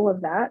world full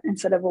of that,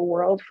 instead of a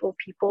world full of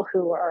people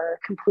who are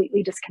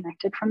completely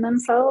disconnected from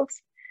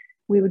themselves,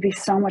 we would be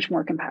so much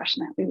more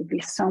compassionate. We would be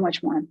so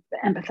much more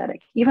empathetic.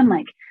 Even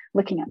like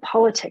looking at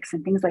politics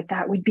and things like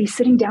that, we'd be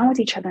sitting down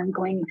with each other and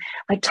going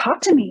like,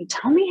 talk to me,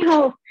 tell me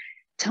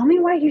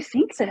why you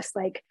think this,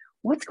 like,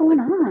 what's going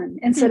on?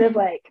 Instead of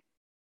like,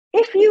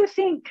 if you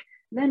think,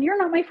 then you're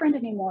not my friend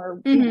anymore,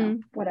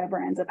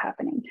 whatever ends up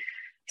happening.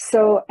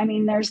 So, I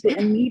mean, there's the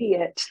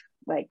immediate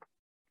like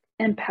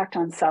impact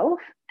on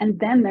self. And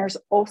then there's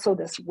also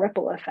this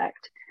ripple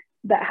effect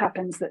that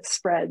happens that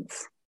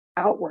spreads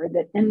outward,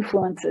 that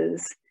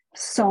influences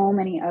so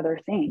many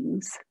other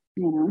things,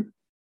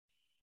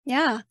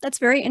 Yeah, that's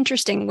very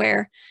interesting,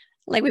 where,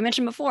 like we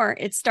mentioned before,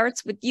 it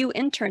starts with you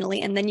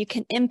internally, and then you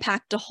can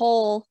impact a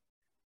whole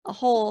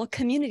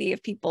community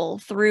of people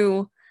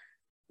through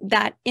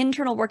that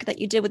internal work that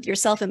you did with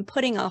yourself and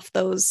putting off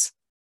those,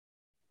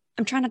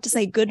 I'm trying not to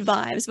say good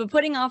vibes, but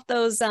putting off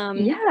those,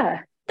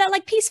 that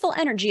like peaceful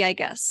energy, I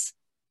guess.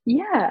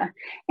 Yeah.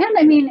 And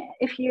I mean,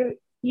 if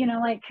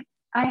like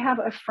I have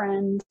a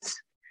friend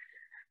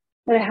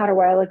that I had a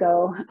while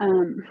ago,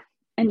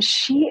 and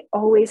she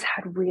always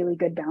had really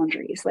good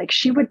boundaries. Like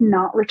she would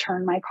not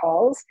return my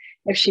calls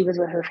if she was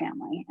with her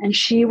family. And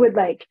she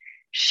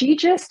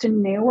just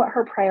knew what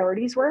her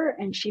priorities were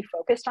and she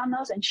focused on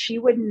those, and she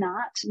would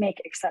not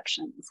make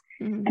exceptions.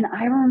 And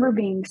I remember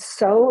being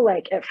so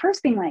like, at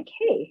first being like,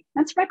 hey,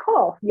 that's my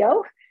call,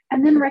 yo.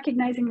 And then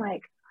recognizing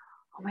like,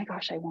 oh my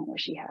gosh, I want what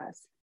she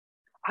has.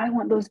 I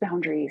want those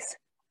boundaries.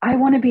 I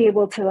want to be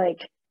able to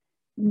like,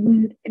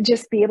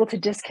 just be able to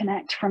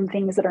disconnect from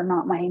things that are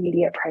not my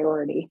immediate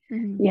priority,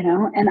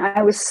 and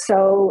I was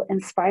so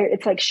inspired.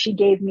 It's like she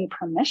gave me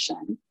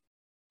permission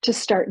to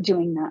start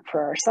doing that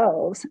for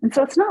ourselves. And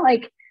so it's not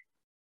like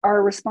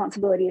our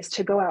responsibility is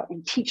to go out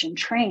and teach and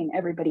train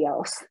everybody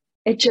else.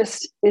 It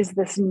just is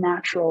this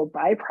natural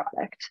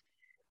byproduct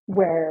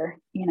where,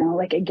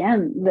 like,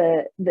 again,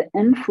 the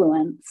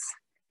influence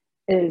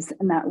is,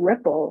 and that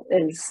ripple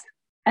is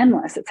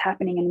endless. It's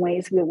happening in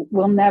ways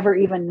we'll never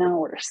even know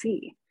or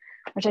see,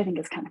 which I think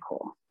is kind of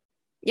cool.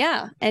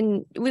 Yeah.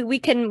 And we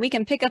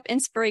can pick up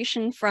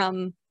inspiration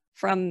from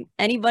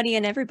anybody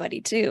and everybody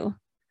too.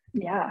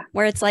 Yeah.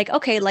 Where it's like,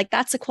 okay, like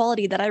that's a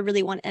quality that I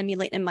really want to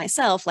emulate in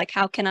myself. Like,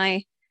 how can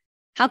I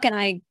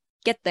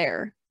get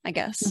there, I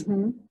guess?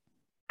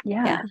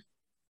 Yeah.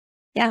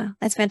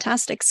 That's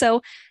fantastic.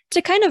 So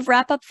to kind of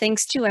wrap up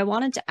things too, I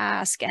wanted to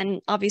ask,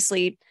 and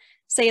obviously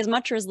say as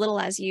much or as little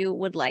as you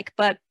would like,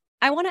 but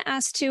I want to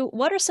ask too,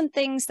 what are some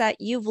things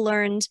that you've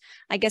learned,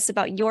 I guess,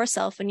 about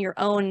yourself and your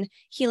own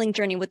healing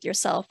journey with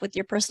yourself, with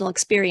your personal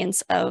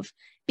experience of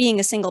being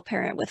a single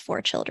parent with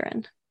 4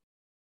 children?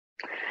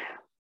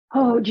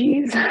 Oh,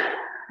 geez.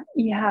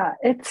 Yeah,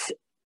 it's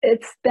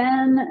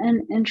been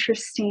an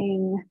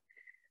interesting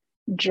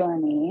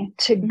journey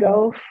to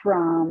go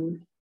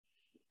from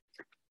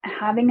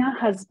having a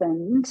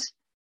husband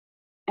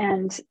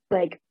and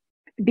like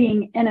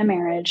being in a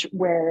marriage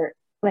where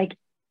like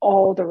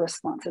all the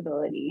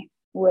responsibility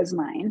was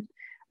mine,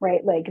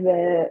 right? Like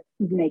the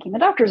making the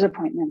doctor's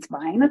appointments,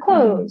 buying the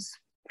clothes,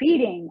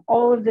 feeding,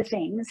 all of the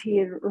things. He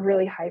had a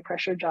really high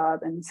pressure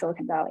job in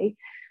Silicon Valley.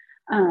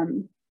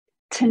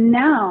 To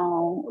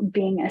now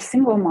being a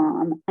single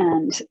mom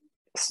and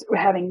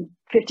having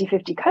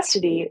 50-50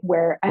 custody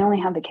where I only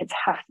have the kids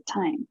half the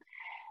time.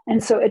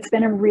 And so it's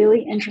been a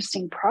really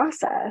interesting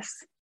process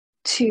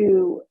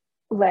to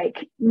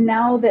like,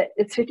 now that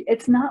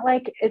it's not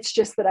like it's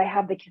just that I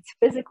have the kids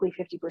physically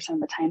 50% of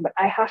the time, but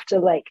I have to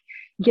like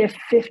give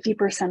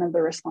 50% of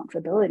the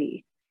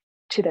responsibility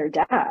to their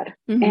dad.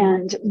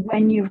 And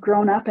when you've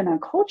grown up in a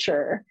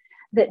culture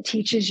that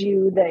teaches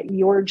you that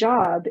your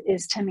job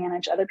is to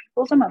manage other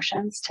people's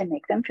emotions, to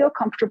make them feel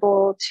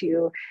comfortable,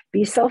 to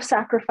be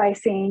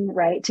self-sacrificing,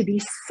 right? To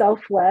be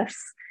selfless.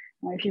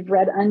 I don't know if you've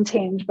read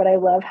Untamed, but I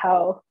love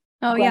how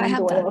Oh yeah, I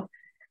have that.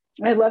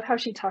 I love how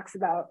she talks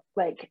about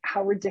like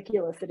how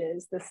ridiculous it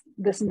is,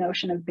 this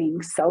notion of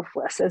being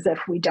selfless, as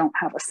if we don't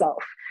have a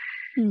self.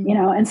 You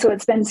know, and so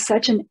it's been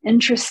such an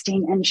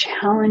interesting and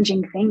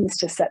challenging things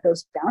to set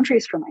those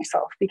boundaries for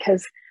myself,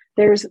 because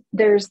there's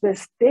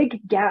this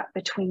big gap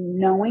between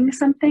knowing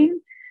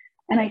something.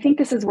 And I think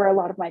this is where a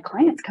lot of my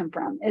clients come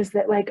from, is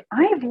that like,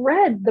 I've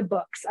read the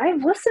books,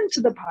 I've listened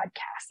to the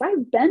podcasts,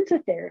 I've been to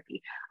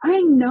therapy.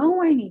 I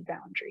know I need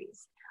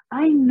boundaries.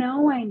 I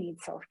know I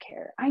need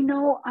self-care. I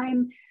know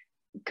I'm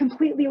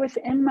completely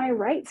within my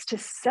rights to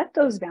set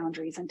those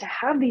boundaries and to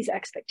have these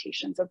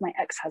expectations of my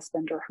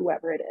ex-husband or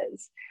whoever it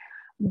is.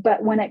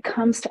 But when it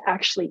comes to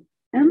actually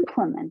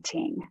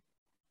implementing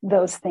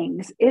those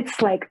things,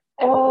 it's like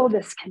all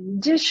this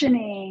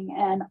conditioning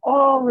and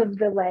all of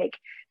the like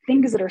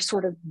things that are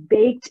sort of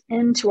baked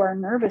into our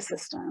nervous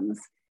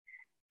systems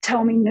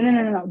tell me,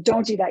 no,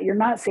 don't do that. You're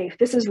not safe.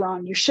 This is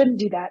wrong. You shouldn't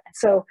do that.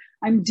 So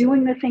I'm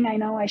doing the thing I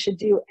know I should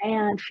do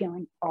and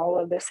feeling all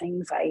of this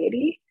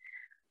anxiety.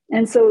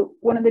 And so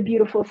one of the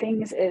beautiful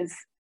things is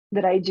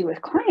that I do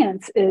with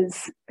clients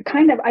is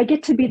kind of, I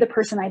get to be the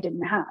person I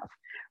didn't have,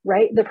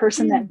 right? The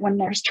person that when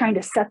they're trying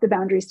to set the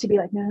boundaries, to be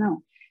like,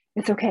 no,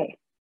 it's okay.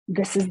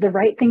 This is the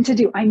right thing to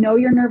do. I know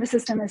your nervous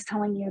system is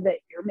telling you that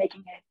you're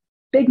making a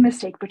big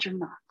mistake, but you're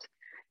not.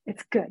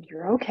 It's good.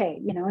 You're okay.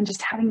 You know, and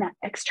just having that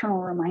external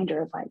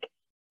reminder of like,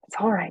 it's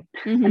all right.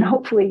 And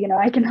hopefully, you know,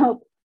 I can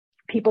help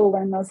people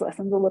learn those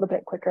lessons a little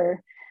bit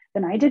quicker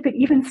than I did. But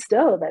even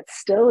still, that's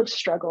still a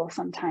struggle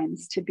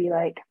sometimes to be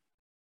like,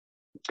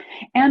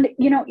 and,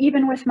 you know,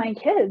 even with my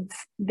kids,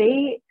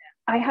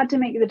 I had to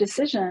make the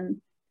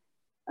decision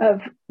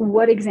of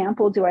what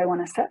example do I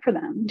want to set for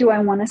them? Do I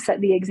want to set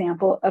the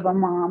example of a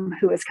mom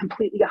who is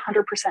completely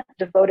 100%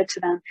 devoted to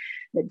them,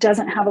 that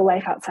doesn't have a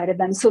life outside of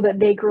them, so that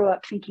they grow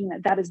up thinking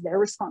that that is their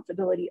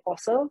responsibility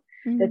also,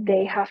 that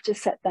they have to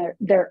set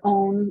their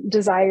own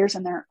desires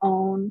and their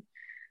own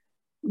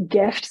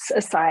gifts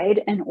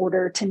aside in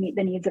order to meet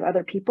the needs of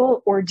other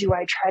people? Or do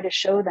I try to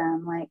show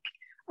them like,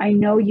 I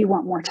know you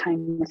want more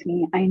time with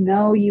me. I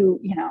know you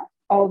know,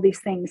 all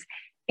these things.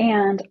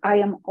 And I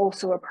am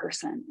also a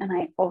person, and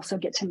I also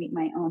get to meet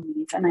my own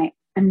needs. And I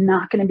am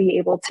not going to be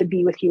able to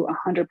be with you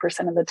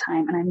 100% of the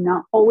time. And I'm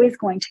not always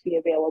going to be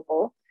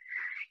available,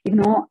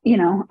 even though, you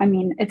know, I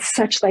mean, it's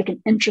such like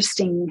an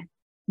interesting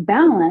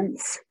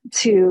balance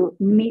to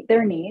meet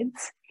their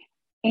needs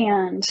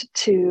and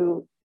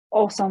to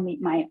also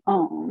meet my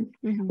own,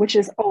 which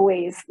is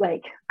always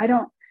like, I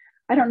don't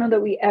know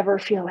that we ever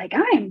feel like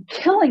I am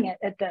killing it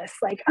at this.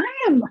 Like I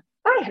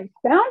have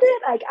found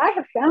it. Like I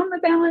have found the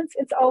balance.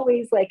 It's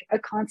always like a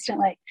constant,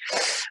 like,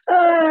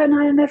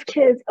 not enough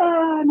kids.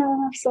 Not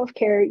enough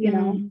self-care, you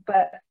know,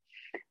 but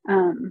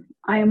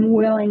I am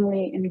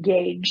willingly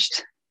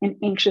engaged and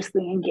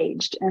anxiously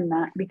engaged in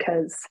that,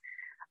 because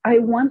I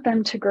want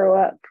them to grow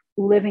up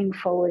living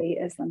fully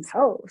as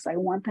themselves. I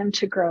want them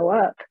to grow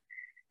up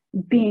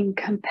being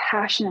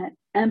compassionate,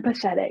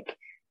 empathetic,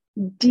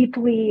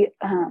 deeply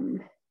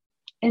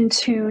in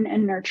tune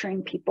and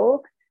nurturing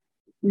people,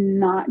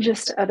 not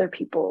just to other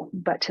people,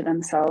 but to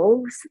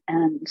themselves.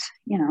 And,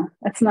 you know,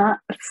 it's not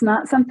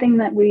something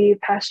that we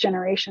past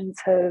generations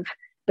have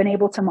been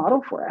able to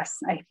model for us.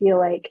 I feel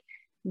like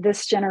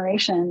this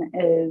generation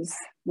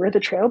we're the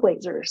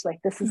trailblazers. Like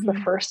this is the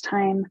first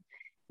time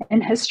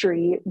in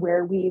history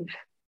where we've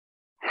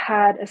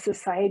had a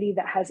society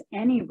that has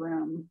any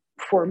room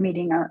for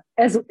meeting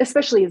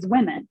especially as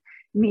women,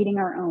 meeting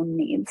our own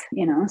needs,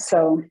 you know?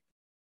 So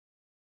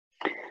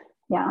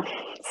yeah,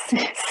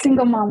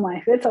 single mom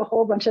life, it's a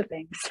whole bunch of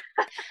things.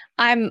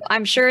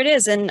 I'm sure it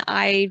is. And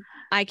I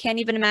can't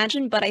even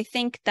imagine, but I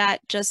think that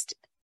just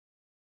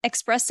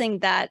expressing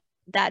that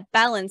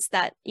balance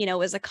that, you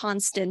know, is a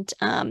constant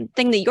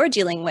thing that you're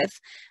dealing with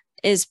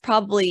is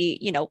probably,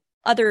 you know,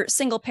 other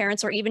single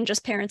parents or even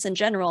just parents in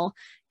general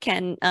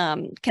can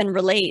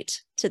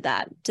relate to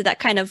that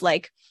kind of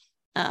like,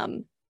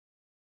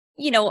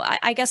 you know,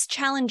 I guess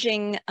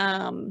challenging,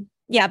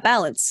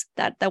 balance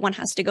that one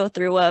has to go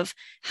through of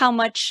how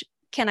much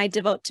can I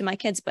devote to my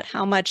kids, but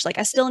how much, like,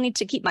 I still need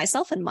to keep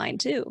myself in mind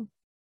too.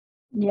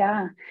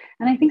 Yeah.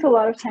 And I think a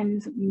lot of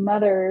times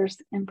mothers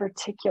in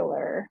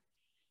particular,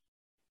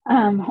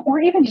 or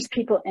even just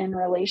people in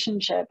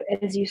relationship,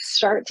 as you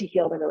start to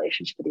heal the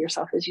relationship with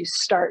yourself, as you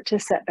start to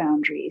set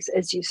boundaries,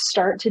 as you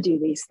start to do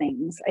these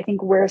things, I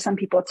think where some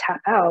people tap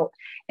out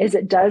is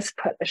it does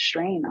put a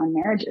strain on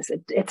marriages.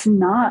 It's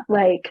not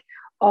like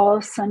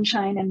all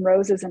sunshine and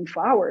roses and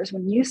flowers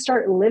when you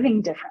start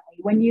living differently.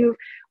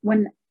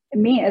 When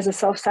me as a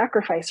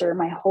self-sacrificer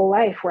my whole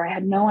life, where I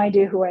had no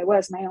idea who I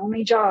was, my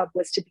only job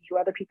was to be who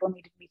other people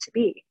needed me to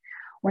be.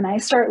 When I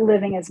start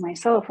living as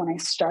myself, when I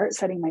start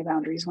setting my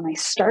boundaries, when I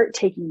start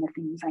taking the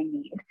things I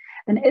need,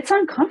 then it's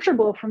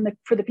uncomfortable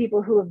for the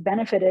people who have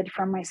benefited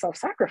from my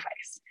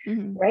self-sacrifice,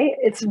 right?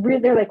 It's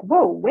really, they're like,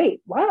 whoa,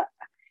 wait, what?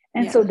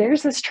 And so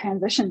there's this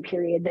transition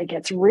period that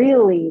gets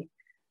really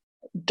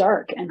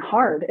dark and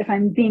hard, if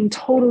I'm being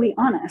totally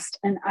honest.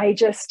 And I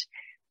just,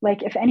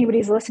 like, if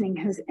anybody's listening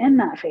who's in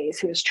that phase,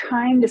 who is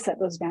trying to set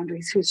those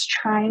boundaries, who's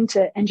trying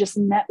to, and just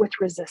met with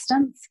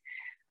resistance,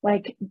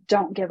 like,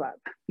 don't give up.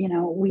 You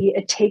know,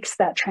 it takes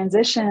that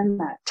transition,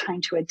 that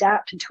time to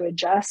adapt and to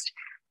adjust.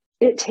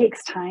 It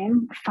takes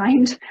time.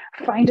 Find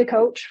a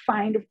coach,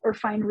 find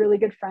really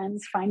good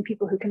friends, find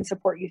people who can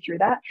support you through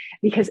that,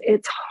 because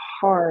it's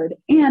hard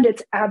and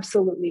it's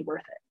absolutely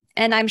worth it.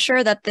 And I'm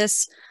sure that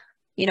this,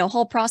 you know,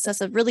 whole process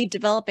of really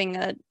developing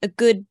a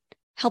good,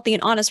 healthy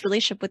and honest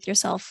relationship with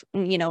yourself,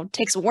 you know,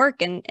 takes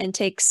work and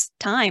takes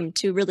time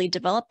to really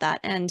develop that.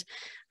 And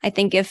I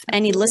think if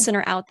any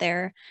listener out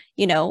there,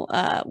 you know,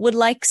 would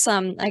like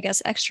some, I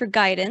guess, extra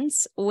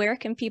guidance, where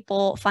can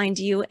people find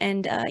you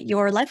and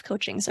your life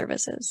coaching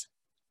services?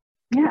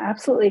 Yeah,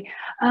 absolutely.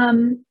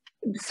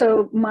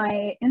 So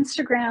my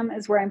Instagram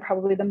is where I'm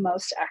probably the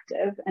most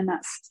active, and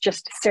that's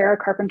just Sarah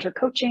Carpenter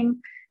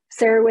Coaching,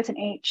 Sarah with an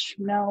H,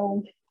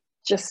 no,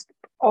 just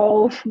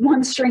all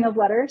one string of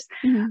letters.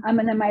 And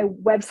then my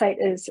website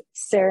is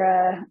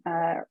Sarah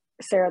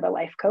the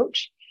Life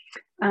Coach.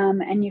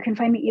 And you can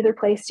find me either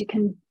place. You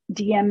can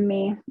DM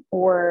me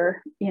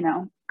or, you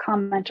know,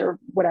 comment or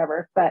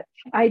whatever. But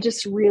I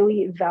just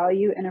really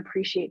value and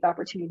appreciate the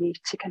opportunity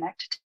to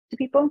connect to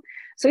people.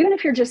 So even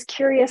if you're just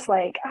curious,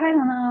 like, I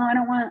don't know, I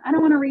don't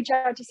want to reach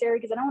out to Sarah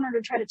because I don't want her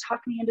to try to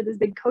talk me into this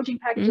big coaching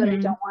package that I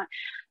don't want.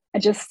 I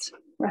just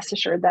rest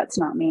assured that's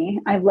not me.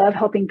 I love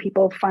helping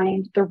people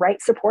find the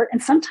right support.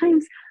 And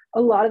sometimes,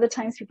 a lot of the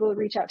times, people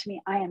reach out to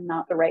me, I am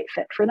not the right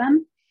fit for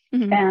them.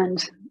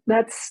 And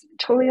that's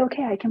totally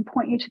okay. I can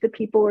point you to the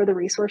people or the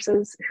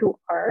resources who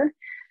are.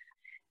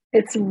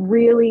 It's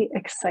really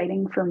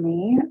exciting for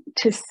me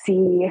to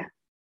see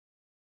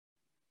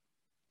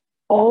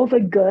all the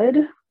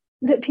good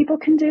that people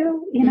can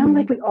do. You know,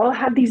 like, we all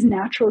have these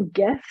natural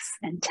gifts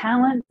and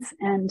talents.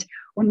 And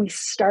when we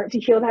start to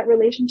heal that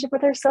relationship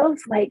with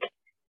ourselves, like,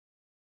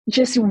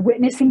 just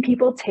witnessing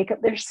people take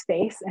up their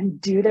space and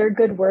do their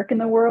good work in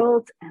the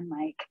world and,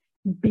 like,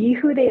 be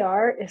who they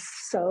are is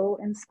so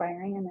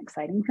inspiring and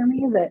exciting for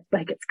me that,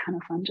 like, it's kind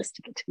of fun just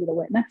to get to be the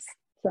witness.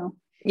 So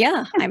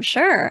yeah, I'm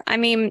sure. I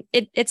mean,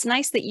 it's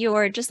nice that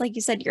you're, just like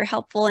you said, you're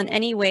helpful in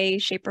any way,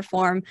 shape, or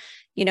form,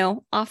 you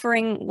know,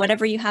 offering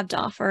whatever you have to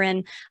offer.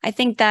 And I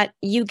think that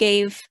you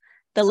gave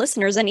the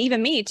listeners, and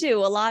even me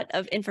too, a lot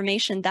of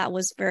information that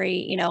was very,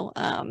 you know,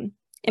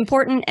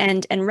 important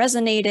and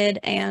resonated.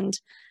 And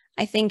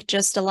I think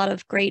just a lot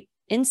of great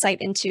insight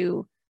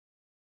into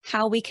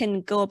how we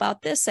can go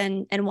about this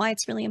and why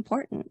it's really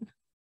important.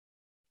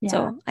 Yeah,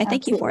 so I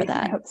thank you for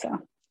that. I hope so.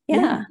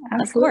 Yeah,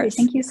 absolutely. Of course.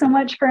 Thank you so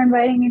much for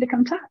inviting me to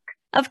come talk.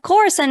 Of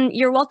course. And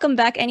you're welcome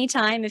back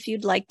anytime if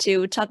you'd like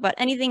to talk about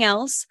anything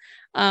else,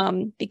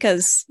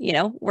 because, you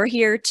know, we're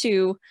here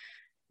to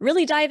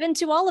really dive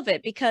into all of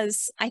it,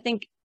 because I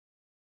think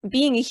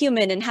being a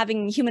human and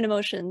having human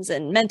emotions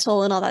and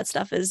mental and all that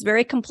stuff is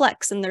very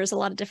complex. And there's a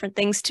lot of different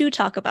things to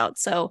talk about.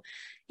 So,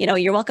 you know,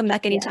 you're welcome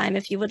back anytime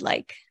if you would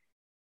like.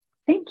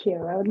 Thank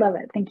you. I would love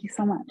it. Thank you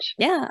so much.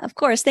 Yeah, of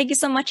course. Thank you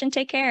so much and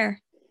take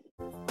care.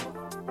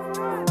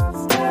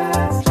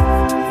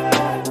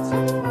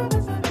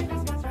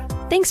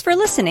 Thanks for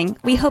listening.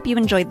 We hope you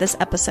enjoyed this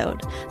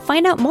episode.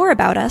 Find out more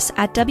about us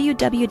at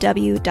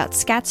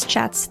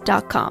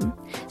www.scatschats.com.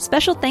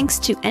 Special thanks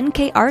to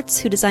NK Arts,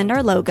 who designed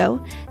our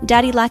logo,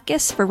 Daddy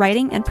Lakis for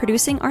writing and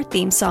producing our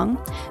theme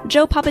song,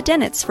 Joe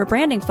Papadenitz for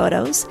branding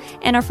photos,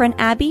 and our friend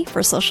Abby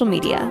for social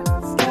media.